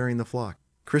 not sparing the flock.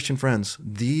 Christian friends,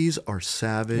 these are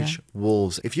savage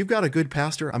wolves. If you've got a good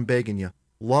pastor, I'm begging you,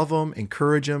 love him,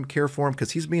 encourage him, care for him,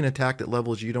 because he's being attacked at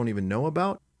levels you don't even know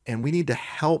about. And we need to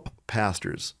help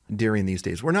pastors during these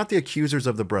days. We're not the accusers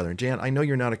of the brethren. Jan, I know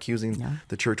you're not accusing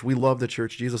the church. We love the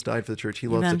church. Jesus died for the church. He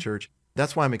loves the church.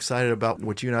 That's why I'm excited about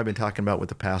what you and I have been talking about with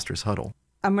the pastor's huddle.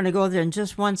 I'm going to go there in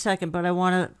just 1 second, but I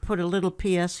want to put a little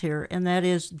PS here, and that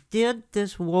is, did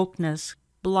this wokeness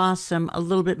blossom a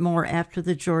little bit more after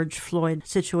the George Floyd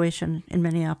situation in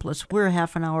Minneapolis? We're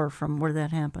half an hour from where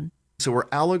that happened. So we're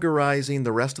allegorizing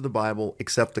the rest of the Bible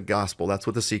except the gospel. That's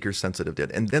what the Seekers Sensitive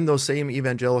did. And then those same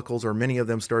evangelicals, or many of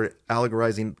them, started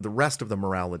allegorizing the rest of the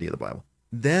morality of the Bible.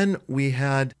 Then we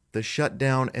had the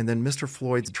shutdown and then Mr.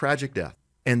 Floyd's tragic death.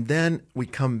 And then we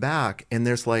come back and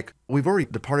there's like, we've already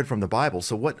departed from the Bible,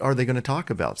 so what are they going to talk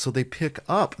about? So they pick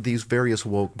up these various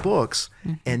woke books,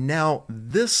 and now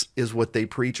this is what they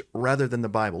preach rather than the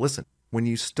Bible. Listen, when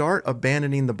you start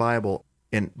abandoning the Bible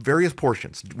in various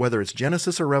portions, whether it's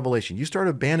Genesis or Revelation, you start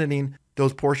abandoning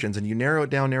those portions and you narrow it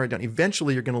down,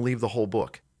 eventually you're going to leave the whole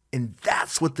book. And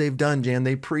that's what they've done, Jan.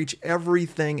 They preach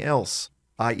everything else,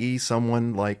 i.e.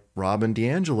 someone like Robin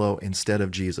DiAngelo instead of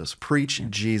Jesus. Preach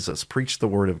Jesus. Preach the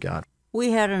Word of God.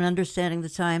 We had an Understanding the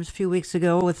Times a few weeks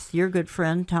ago with your good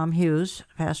friend, Tom Hughes,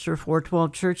 pastor of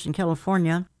 412 Church in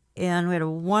California, and we had a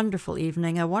wonderful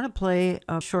evening. I want to play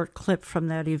a short clip from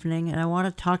that evening, and I want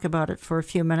to talk about it for a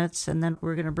few minutes, and then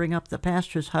we're going to bring up the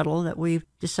pastor's huddle that we've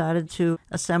decided to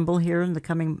assemble here in the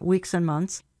coming weeks and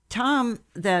months. Tom,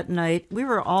 that night, we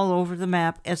were all over the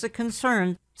map as it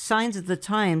concerned signs of the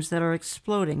times that are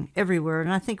exploding everywhere.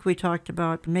 And I think we talked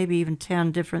about maybe even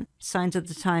 10 different signs of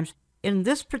the times. In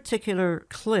this particular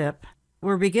clip,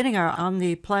 we're beginning our on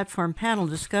the platform panel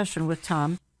discussion with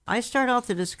Tom. I start out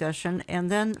the discussion, and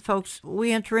then, folks,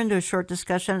 we enter into a short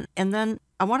discussion, and then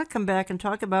I want to come back and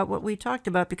talk about what we talked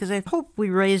about, because I hope we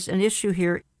raised an issue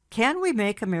here. Can we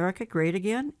make America great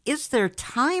again? Is there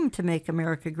time to make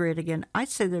America great again? I'd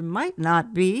say there might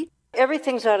not be.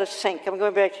 Everything's out of sync. I'm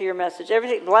going back to your message.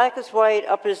 Everything, black is white,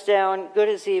 up is down, good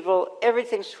is evil.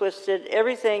 Everything's twisted.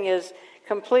 Everything is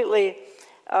completely,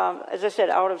 as I said,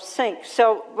 out of sync.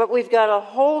 So, but we've got a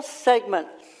whole segment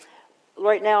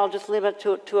right now, I'll just limit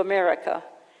to America,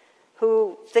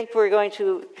 who think we're going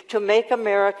to make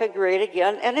America great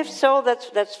again. And if so,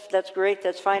 that's great,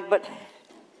 that's fine. But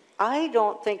I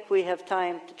don't think we have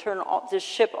time to turn this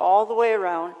ship all the way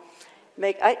around.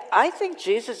 I think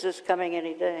Jesus is coming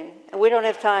any day, and we don't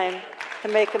have time to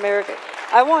make America.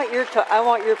 I want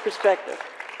your perspective.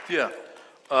 Yeah.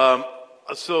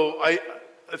 So I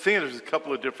think there's a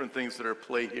couple of different things that are at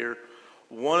play here.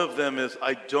 One of them is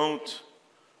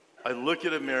I look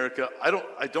at America.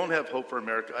 I don't have hope for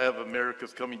America. I have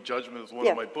America's Coming Judgment as one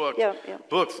of my books.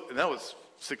 Books, and that was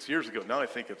 6 years ago. Now I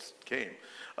think it's came.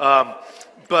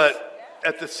 But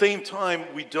at the same time,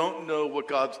 we don't know what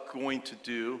God's going to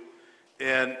do.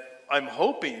 And I'm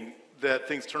hoping that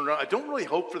things turn around. I don't really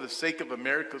hope for the sake of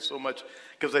America so much,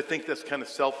 because I think that's kind of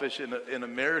selfish in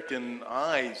American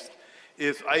eyes.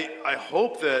 I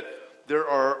hope that there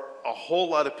are a whole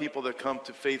lot of people that come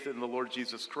to faith in the Lord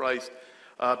Jesus Christ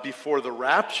before the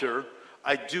rapture.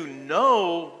 I do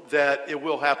know that it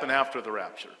will happen after the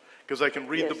rapture, because I can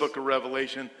read the book of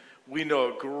Revelation. We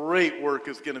know a great work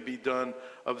is going to be done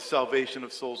of the salvation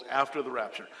of souls after the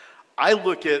rapture. I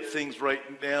look at things right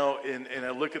now, and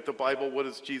I look at the Bible. What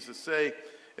does Jesus say?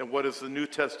 And what does the New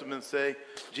Testament say?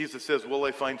 Jesus says, will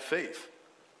I find faith?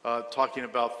 Talking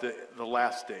about the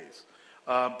last days.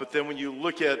 But then when you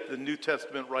look at the New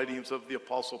Testament writings of the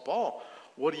Apostle Paul,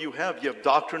 what do you have? You have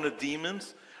doctrine of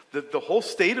demons. The whole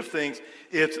state of things,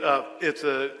 in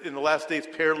the last days,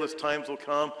 perilous times will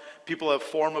come. People have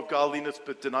form of godliness,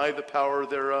 but deny the power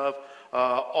thereof.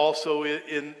 Also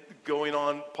in going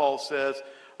on, Paul says,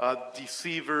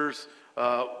 deceivers,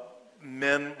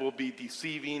 men will be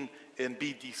deceiving and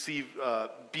be deceived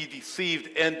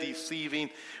and deceiving.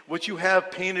 What you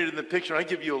have painted in the picture, I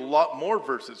give you a lot more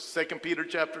verses. 2 Peter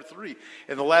chapter 3.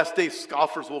 In the last days,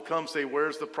 scoffers will come, say,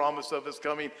 where's the promise of his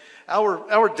coming?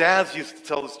 Our dads used to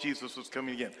tell us Jesus was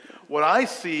coming again. What I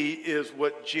see is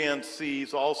what Jan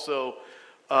sees also.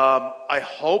 I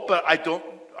hope, but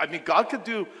God could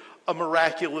do a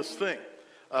miraculous thing.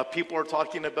 People are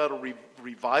talking about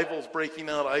revivals breaking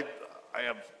out. I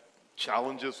have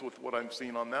challenges with what I'm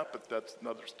seeing on that, but that's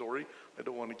another story. I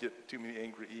don't want to get too many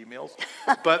angry emails.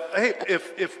 But hey,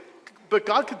 but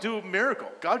God could do a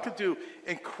miracle. God could do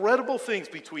incredible things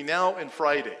between now and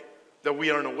Friday that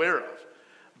we aren't aware of.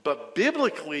 But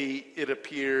biblically, it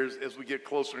appears as we get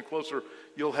closer and closer,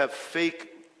 you'll have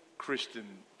fake Christian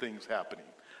things happening.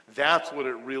 That's what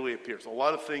it really appears. A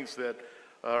lot of things that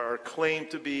are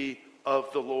claimed to be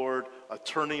of the Lord, a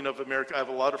turning of America. I have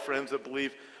a lot of friends that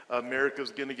believe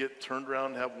America's going to get turned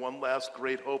around and have one last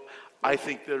great hope. I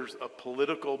think there's a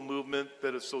political movement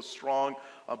that is so strong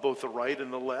on both the right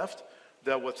and the left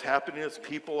that what's happening is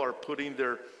people are putting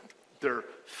their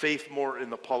faith more in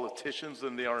the politicians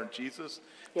than they are in Jesus.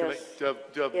 Yes. Do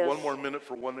I have one more minute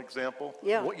for one example?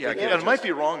 Yeah. And I might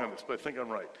be wrong on this, but I think I'm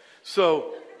right.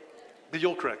 So,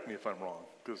 you'll correct me if I'm wrong,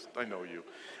 because I know you.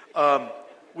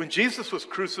 When Jesus was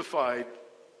crucified,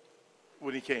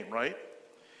 when he came, right?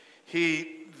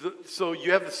 So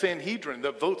you have the Sanhedrin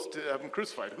that votes to have him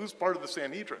crucified. Who's part of the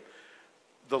Sanhedrin?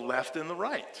 The left and the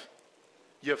right.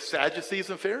 You have Sadducees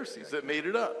and Pharisees that made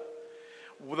it up.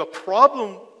 Well, the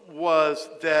problem was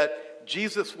that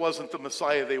Jesus wasn't the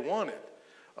Messiah they wanted.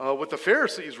 What the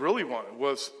Pharisees really wanted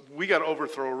was, we got to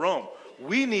overthrow Rome.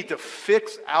 We need to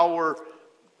fix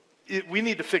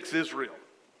Israel.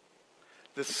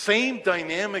 The same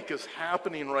dynamic is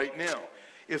happening right now.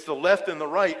 It's the left and the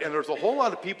right, and there's a whole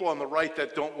lot of people on the right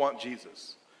that don't want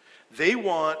Jesus. They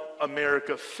want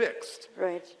America fixed.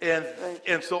 Right.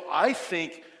 And so I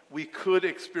think we could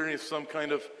experience some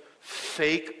kind of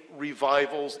fake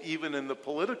revivals even in the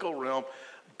political realm.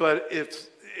 But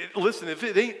listen,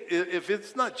 if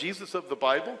it's not Jesus of the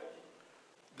Bible,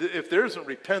 if there isn't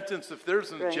repentance, if there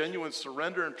isn't genuine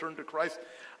surrender and turn to Christ,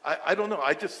 I don't know.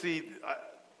 I just see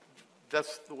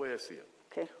that's the way I see it.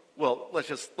 Okay. Well, let's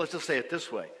just say it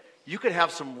this way. You could have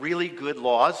some really good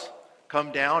laws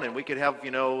come down, and we could have,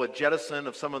 a jettison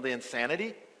of some of the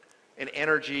insanity and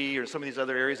energy or some of these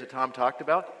other areas that Tom talked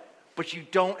about. But you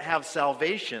don't have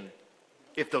salvation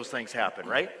if those things happen,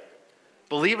 right?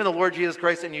 Believe in the Lord Jesus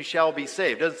Christ and you shall be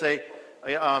saved. It doesn't say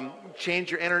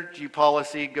change your energy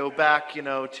policy, go back, to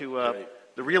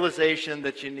the the realization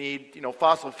that you need,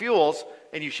 fossil fuels,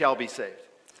 and you shall be saved.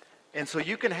 And so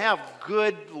you can have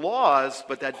good laws,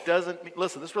 but that doesn't mean,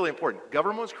 listen, this is really important.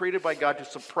 Government was created by God to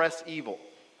suppress evil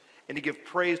and to give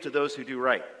praise to those who do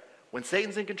right. When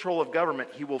Satan's in control of government,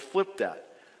 he will flip that.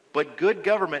 But good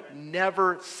government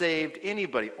never saved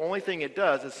anybody. Only thing it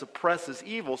does is suppresses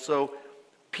evil so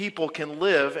people can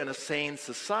live in a sane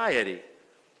society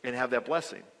and have that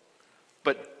blessing.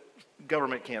 But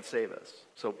government can't save us.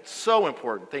 So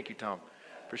important. Thank you, Tom,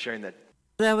 for sharing that.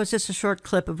 That was just a short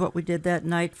clip of what we did that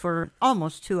night for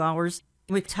almost 2 hours.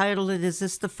 We titled it, Is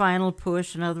This the Final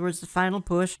Push? In other words, the final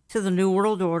push to the New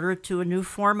World Order, to a new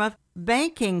form of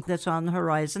banking that's on the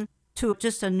horizon, to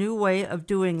just a new way of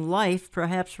doing life,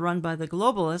 perhaps run by the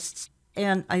globalists.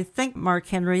 And I think, Mark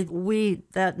Henry, we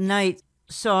that night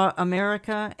saw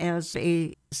America as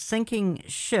a sinking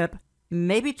ship,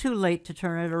 maybe too late to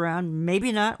turn it around,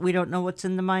 maybe not. We don't know what's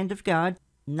in the mind of God.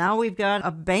 Now we've got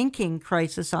a banking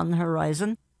crisis on the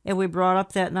horizon, and we brought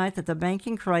up that night that the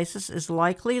banking crisis is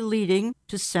likely leading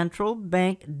to central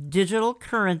bank digital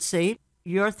currency.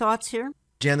 Your thoughts here?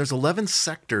 Jan, there's 11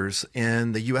 sectors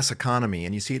in the U.S. economy,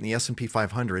 and you see it in the S&P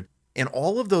 500, and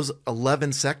all of those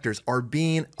 11 sectors are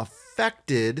being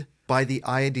affected by the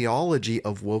ideology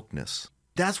of wokeness.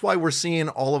 That's why we're seeing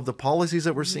all of the policies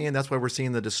that we're seeing. That's why we're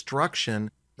seeing the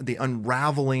destruction, the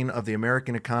unraveling of the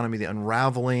American economy, the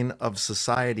unraveling of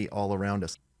society all around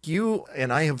us. You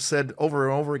and I have said over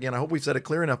and over again, I hope we've said it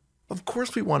clear enough, of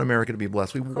course we want America to be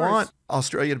blessed. We want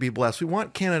Australia to be blessed. We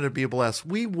want Canada to be blessed.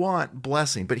 We want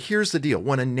blessing. But here's the deal.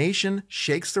 When a nation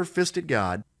shakes their fist at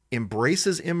God,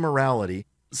 embraces immorality,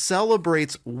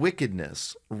 celebrates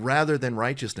wickedness rather than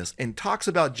righteousness, and talks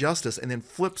about justice and then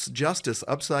flips justice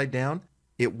upside down,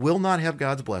 it will not have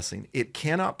God's blessing. It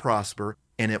cannot prosper,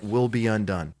 and it will be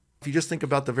undone. If you just think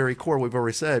about the very core, we've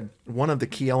already said, one of the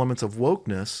key elements of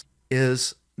wokeness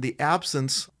is the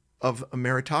absence of a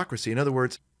meritocracy. In other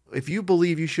words, if you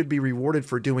believe you should be rewarded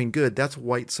for doing good, that's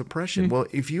white suppression. Well,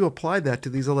 if you apply that to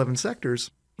these 11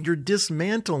 sectors, you're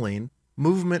dismantling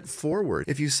movement forward.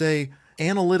 If you say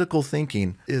analytical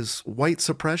thinking is white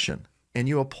suppression, and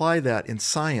you apply that in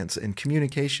science and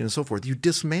communication and so forth, you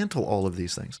dismantle all of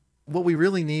these things. What we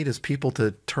really need is people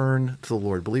to turn to the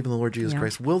Lord, believe in the Lord Jesus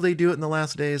Christ. Will they do it in the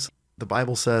last days? The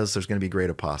Bible says there's going to be great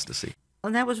apostasy.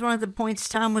 And that was one of the points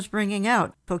Tom was bringing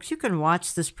out. Folks, you can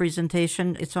watch this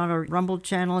presentation. It's on our Rumble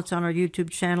channel. It's on our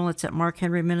YouTube channel. It's at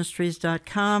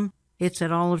markhenryministries.com. It's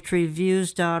at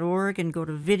olivetreeviews.org, and go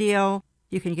to video.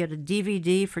 You can get a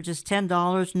DVD for just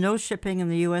 $10, no shipping in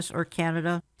the U.S. or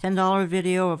Canada. $10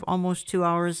 video of almost 2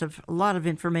 hours of a lot of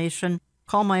information.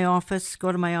 Call my office.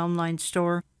 Go to my online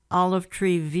store. Olive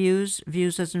Tree Views,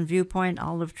 views as in viewpoint,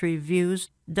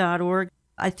 olivetreeviews.org.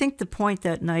 I think the point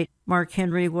that night, Mark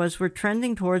Henry, was we're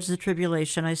trending towards the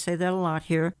tribulation. I say that a lot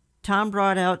here. Tom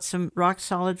brought out some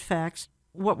rock-solid facts.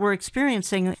 What we're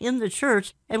experiencing in the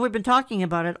church, and we've been talking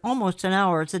about it almost an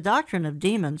hour, it's a doctrine of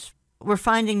demons. We're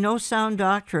finding no sound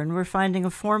doctrine. We're finding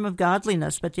a form of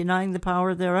godliness, but denying the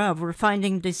power thereof. We're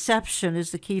finding deception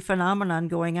is the key phenomenon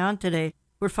going on today.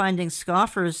 We're finding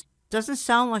scoffers. Doesn't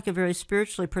sound like a very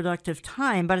spiritually productive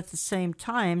time, but at the same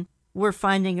time, we're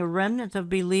finding a remnant of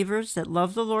believers that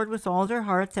love the Lord with all their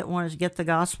heart, that want to get the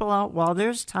gospel out while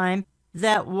there's time,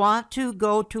 that want to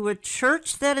go to a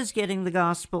church that is getting the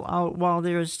gospel out while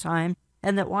there is time,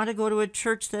 and that want to go to a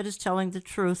church that is telling the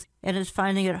truth and is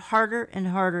finding it harder and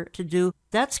harder to do.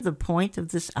 That's the point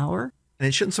of this hour. And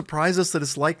it shouldn't surprise us that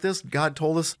it's like this. God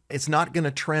told us it's not going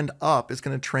to trend up. It's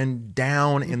going to trend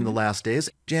down in the last days.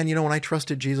 Jan, when I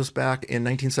trusted Jesus back in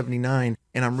 1979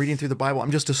 and I'm reading through the Bible, I'm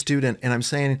just a student and I'm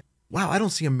saying, wow, I don't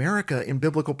see America in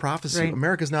biblical prophecy. Right.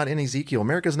 America's not in Ezekiel.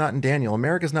 America's not in Daniel.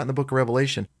 America's not in the book of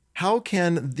Revelation. How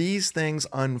can these things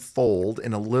unfold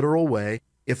in a literal way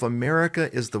if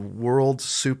America is the world's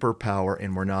superpower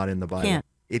and we're not in the Bible?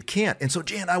 It can't. And so,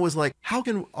 Jan, I was like, how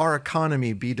can our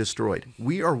economy be destroyed?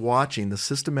 We are watching the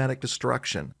systematic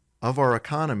destruction of our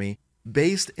economy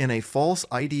based in a false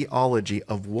ideology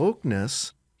of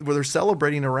wokeness, where they're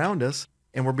celebrating around us,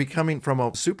 and we're becoming from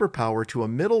a superpower to a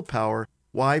middle power.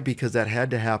 Why? Because that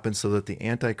had to happen so that the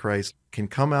Antichrist can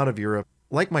come out of Europe.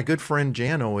 Like my good friend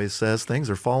Jan always says, things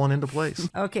are falling into place.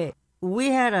 Okay.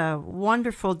 We had a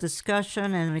wonderful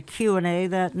discussion and a Q&A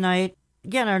that night.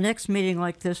 Again, our next meeting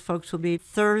like this, folks, will be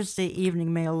Thursday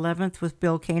evening, May 11th, with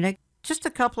Bill Koenig. Just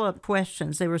a couple of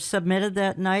questions. They were submitted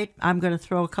that night. I'm going to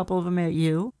throw a couple of them at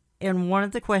you. And one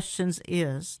of the questions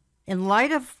is, in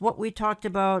light of what we talked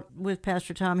about with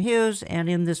Pastor Tom Hughes and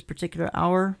in this particular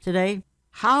hour today,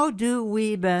 how do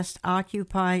we best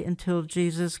occupy until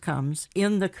Jesus comes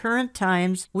in the current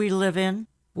times we live in,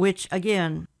 which,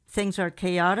 again, things are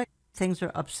chaotic, things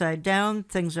are upside down,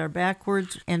 things are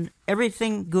backwards, and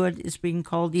everything good is being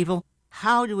called evil.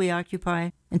 How do we occupy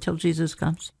until Jesus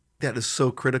comes? That is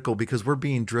so critical because we're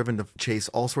being driven to chase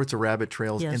all sorts of rabbit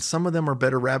trails, Yes. and some of them are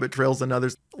better rabbit trails than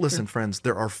others. Listen, friends,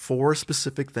 there are 4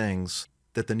 specific things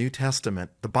that the New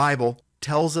Testament, the Bible,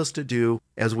 tells us to do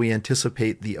as we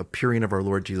anticipate the appearing of our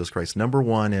Lord Jesus Christ. Number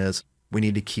 1 is we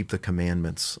need to keep the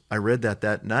commandments. I read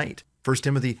that night. 1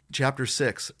 Timothy chapter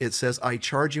 6, it says, I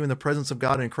charge you in the presence of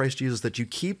God and Christ Jesus that you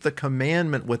keep the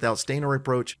commandment without stain or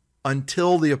reproach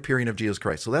until the appearing of Jesus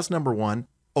Christ. So that's number 1.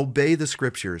 Obey the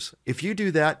scriptures. If you do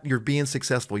that, you're being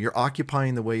successful. You're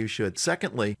occupying the way you should.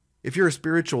 Secondly, if you're a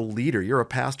spiritual leader, you're a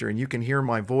pastor, and you can hear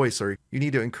my voice, or you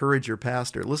need to encourage your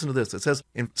pastor, listen to this. It says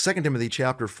in 2 Timothy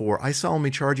chapter 4, I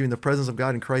solemnly charge you in the presence of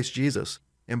God in Christ Jesus,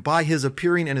 and by his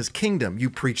appearing in his kingdom, you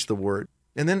preach the word.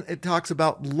 And then it talks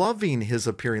about loving his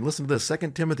appearing. Listen to this,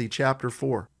 2 Timothy chapter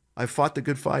 4. I've fought the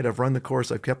good fight, I've run the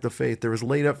course, I've kept the faith. There is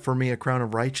laid up for me a crown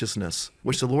of righteousness,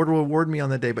 which the Lord will award me on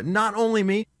that day, but not only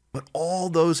me, but all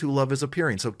those who love his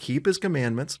appearing. So keep his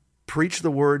commandments, preach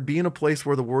the word, be in a place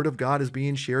where the word of God is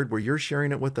being shared, where you're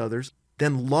sharing it with others,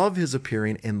 then love his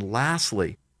appearing. And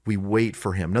lastly, we wait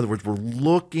for him. In other words, we're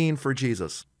looking for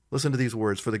Jesus. Listen to these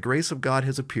words. For the grace of God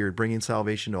has appeared, bringing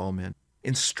salvation to all men,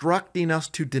 instructing us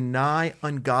to deny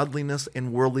ungodliness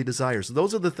and worldly desires.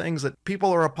 Those are the things that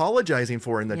people are apologizing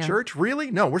for in the church.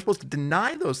 Really? No, we're supposed to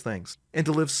deny those things and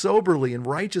to live soberly and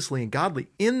righteously and godly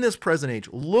in this present age,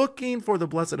 looking for the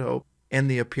blessed hope and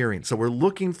the appearing. So we're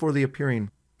looking for the appearing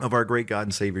of our great God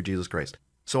and Savior, Jesus Christ.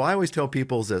 So I always tell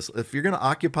people this, if you're going to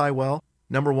occupy well,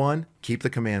 number 1, keep the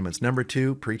commandments. Number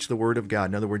 2, preach the word of God.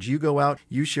 In other words, you go out,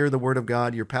 you share the word of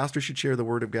God. Your pastor should share the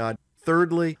word of God.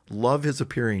 Thirdly, love his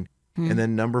appearing. And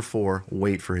then number 4,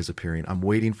 wait for his appearing. I'm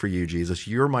waiting for you, Jesus.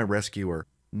 You're my rescuer,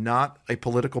 not a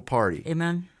political party.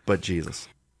 Amen. But Jesus.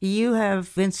 You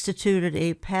have instituted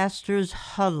a pastor's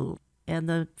huddle, and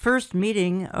the first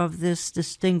meeting of this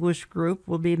distinguished group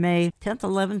will be May 10th,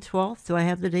 11th, 12th. Do I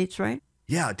have the dates right?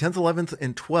 Yeah, 10th, 11th,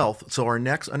 and 12th. So our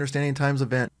next Understanding Times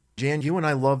event, Jan, you and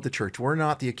I love the church. We're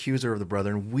not the accuser of the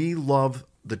brethren. We love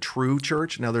the true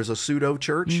church. Now, there's a pseudo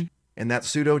church. And that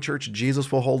pseudo church, Jesus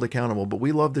will hold accountable. But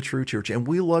we love the true church. And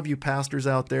we love you pastors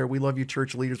out there. We love you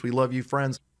church leaders. We love you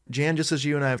friends. Jan, just as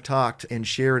you and I have talked and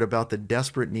shared about the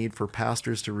desperate need for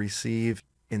pastors to receive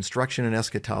instruction in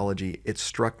eschatology, it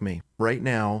struck me. Right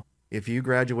now, if you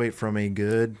graduate from a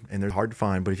good, and they're hard to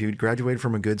find, but if you graduate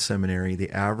from a good seminary, the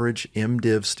average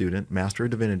MDiv student, Master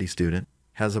of Divinity student,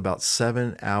 has about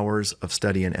 7 hours of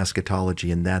study in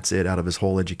eschatology, and that's it out of his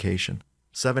whole education.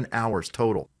 7 hours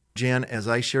total. Jan, as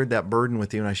I shared that burden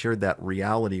with you and I shared that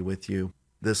reality with you,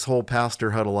 this whole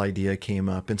pastor huddle idea came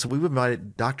up. And so we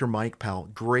invited Dr. Mike Powell,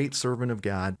 great servant of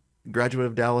God, graduate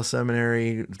of Dallas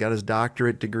Seminary, got his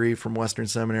doctorate degree from Western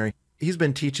Seminary. He's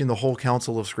been teaching the whole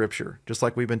counsel of Scripture, just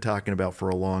like we've been talking about for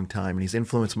a long time, and he's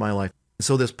influenced my life. And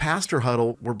so this pastor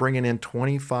huddle, we're bringing in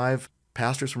 25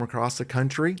 pastors from across the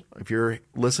country. If you're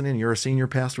listening, you're a senior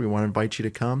pastor, we want to invite you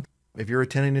to come. If you're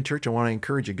attending a church, I want to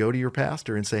encourage you, go to your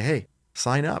pastor and say, hey,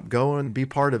 sign up, go and be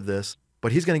part of this.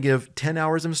 But he's going to give 10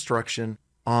 hours of instruction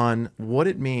on what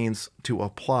it means to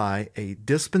apply a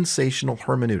dispensational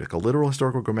hermeneutic, a literal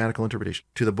historical grammatical interpretation,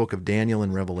 to the book of Daniel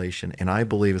and Revelation. And I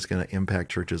believe it's going to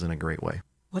impact churches in a great way.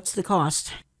 What's the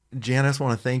cost? Jan, I just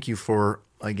want to thank you for,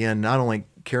 again, not only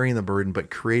carrying the burden, but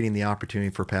creating the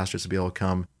opportunity for pastors to be able to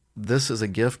come. This is a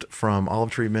gift from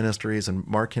Olive Tree Ministries and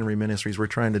Mark Henry Ministries. We're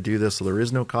trying to do this, so there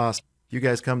is no cost. You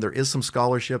guys come. There is some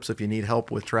scholarships if you need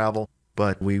help with travel.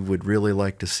 But we would really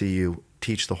like to see you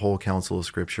teach the whole counsel of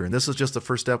Scripture. And this is just the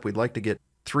first step. We'd like to get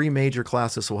 3 major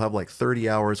classes, so we'll have like 30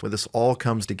 hours where this all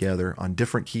comes together on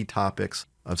different key topics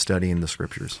of studying the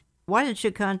Scriptures. Why don't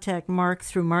you contact Mark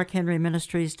through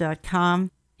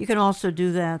markhenryministries.com? You can also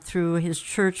do that through his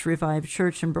church, Revived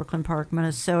Church in Brooklyn Park,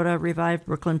 Minnesota,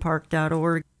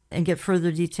 revivedbrooklynpark.org, and get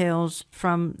further details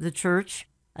from the church.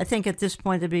 I think at this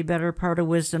point it'd be better part of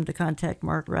wisdom to contact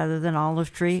Mark rather than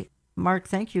Olive Tree. Mark,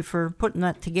 thank you for putting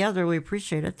that together. We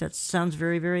appreciate it. That sounds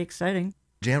very, very exciting.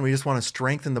 Jan, we just want to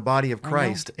strengthen the body of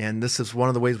Christ, and this is one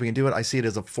of the ways we can do it. I see it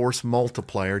as a force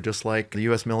multiplier, just like the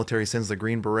U.S. military sends the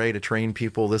Green Beret to train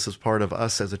people. This is part of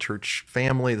us as a church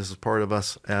family. This is part of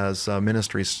us as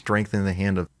ministries strengthening the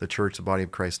hand of the church, the body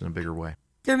of Christ, in a bigger way.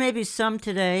 There may be some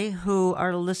today who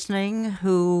are listening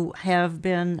who have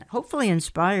been hopefully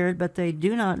inspired, but they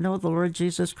do not know the Lord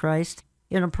Jesus Christ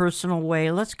in a personal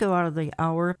way. Let's go out of the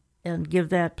hour and give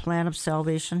that plan of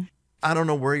salvation. I don't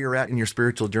know where you're at in your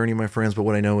spiritual journey, my friends, but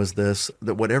what I know is this,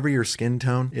 that whatever your skin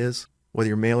tone is, whether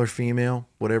you're male or female,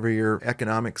 whatever your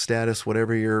economic status,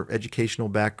 whatever your educational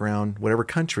background, whatever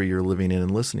country you're living in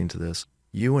and listening to this,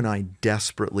 You and I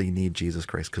desperately need Jesus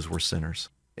Christ because we're sinners.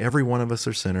 Every one of us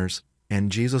are sinners,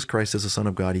 and Jesus Christ is the Son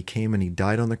of God. He came and he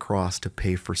died on the cross to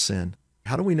pay for sin.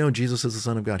 How do we know Jesus is the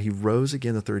Son of God? He rose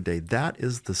again the third day. That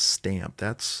is the stamp.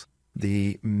 That's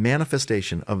the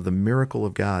manifestation of the miracle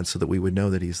of God so that we would know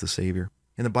that he's the Savior.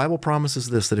 And the Bible promises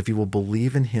this, that if you will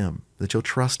believe in him, that you'll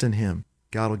trust in him,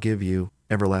 God will give you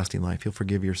everlasting life. He'll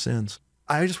forgive your sins.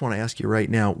 I just want to ask you right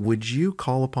now, would you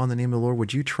call upon the name of the Lord?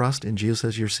 Would you trust in Jesus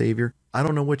as your Savior? I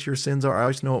don't know what your sins are. I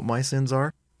always know what my sins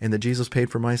are, and that Jesus paid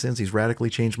for my sins. He's radically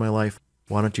changed my life.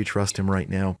 Why don't you trust him right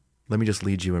now? Let me just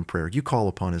lead you in prayer. You call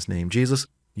upon his name. Jesus,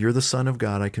 you're the Son of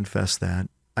God. I confess that.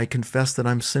 I confess that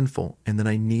I'm sinful and that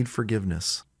I need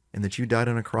forgiveness and that you died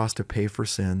on a cross to pay for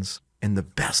sins. And the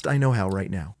best I know how right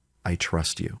now, I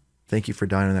trust you. Thank you for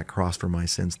dying on that cross for my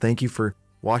sins. Thank you for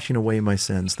washing away my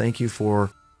sins. Thank you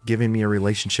for giving me a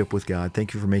relationship with God.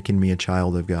 Thank you for making me a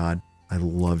child of God. I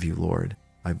love you, Lord.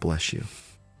 I bless you.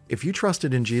 If you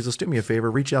trusted in Jesus, do me a favor.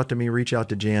 Reach out to me. Reach out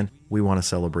to Jan. We want to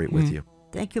celebrate with you.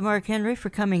 Thank you, Mark Henry, for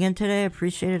coming in today. I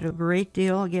appreciate it a great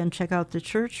deal. Again, check out the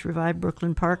church,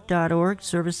 revivebrooklynpark.org.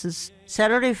 Services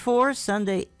Saturday 4,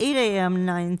 Sunday 8 a.m.,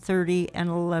 9:30, and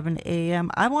 11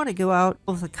 a.m. I want to go out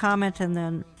with a comment, and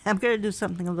then I'm going to do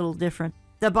something a little different.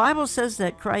 The Bible says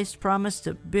that Christ promised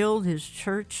to build his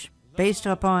church based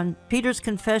upon Peter's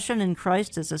confession in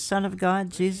Christ as the Son of God.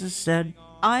 Jesus said,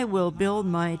 I will build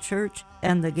my church,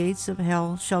 and the gates of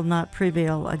hell shall not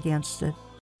prevail against it.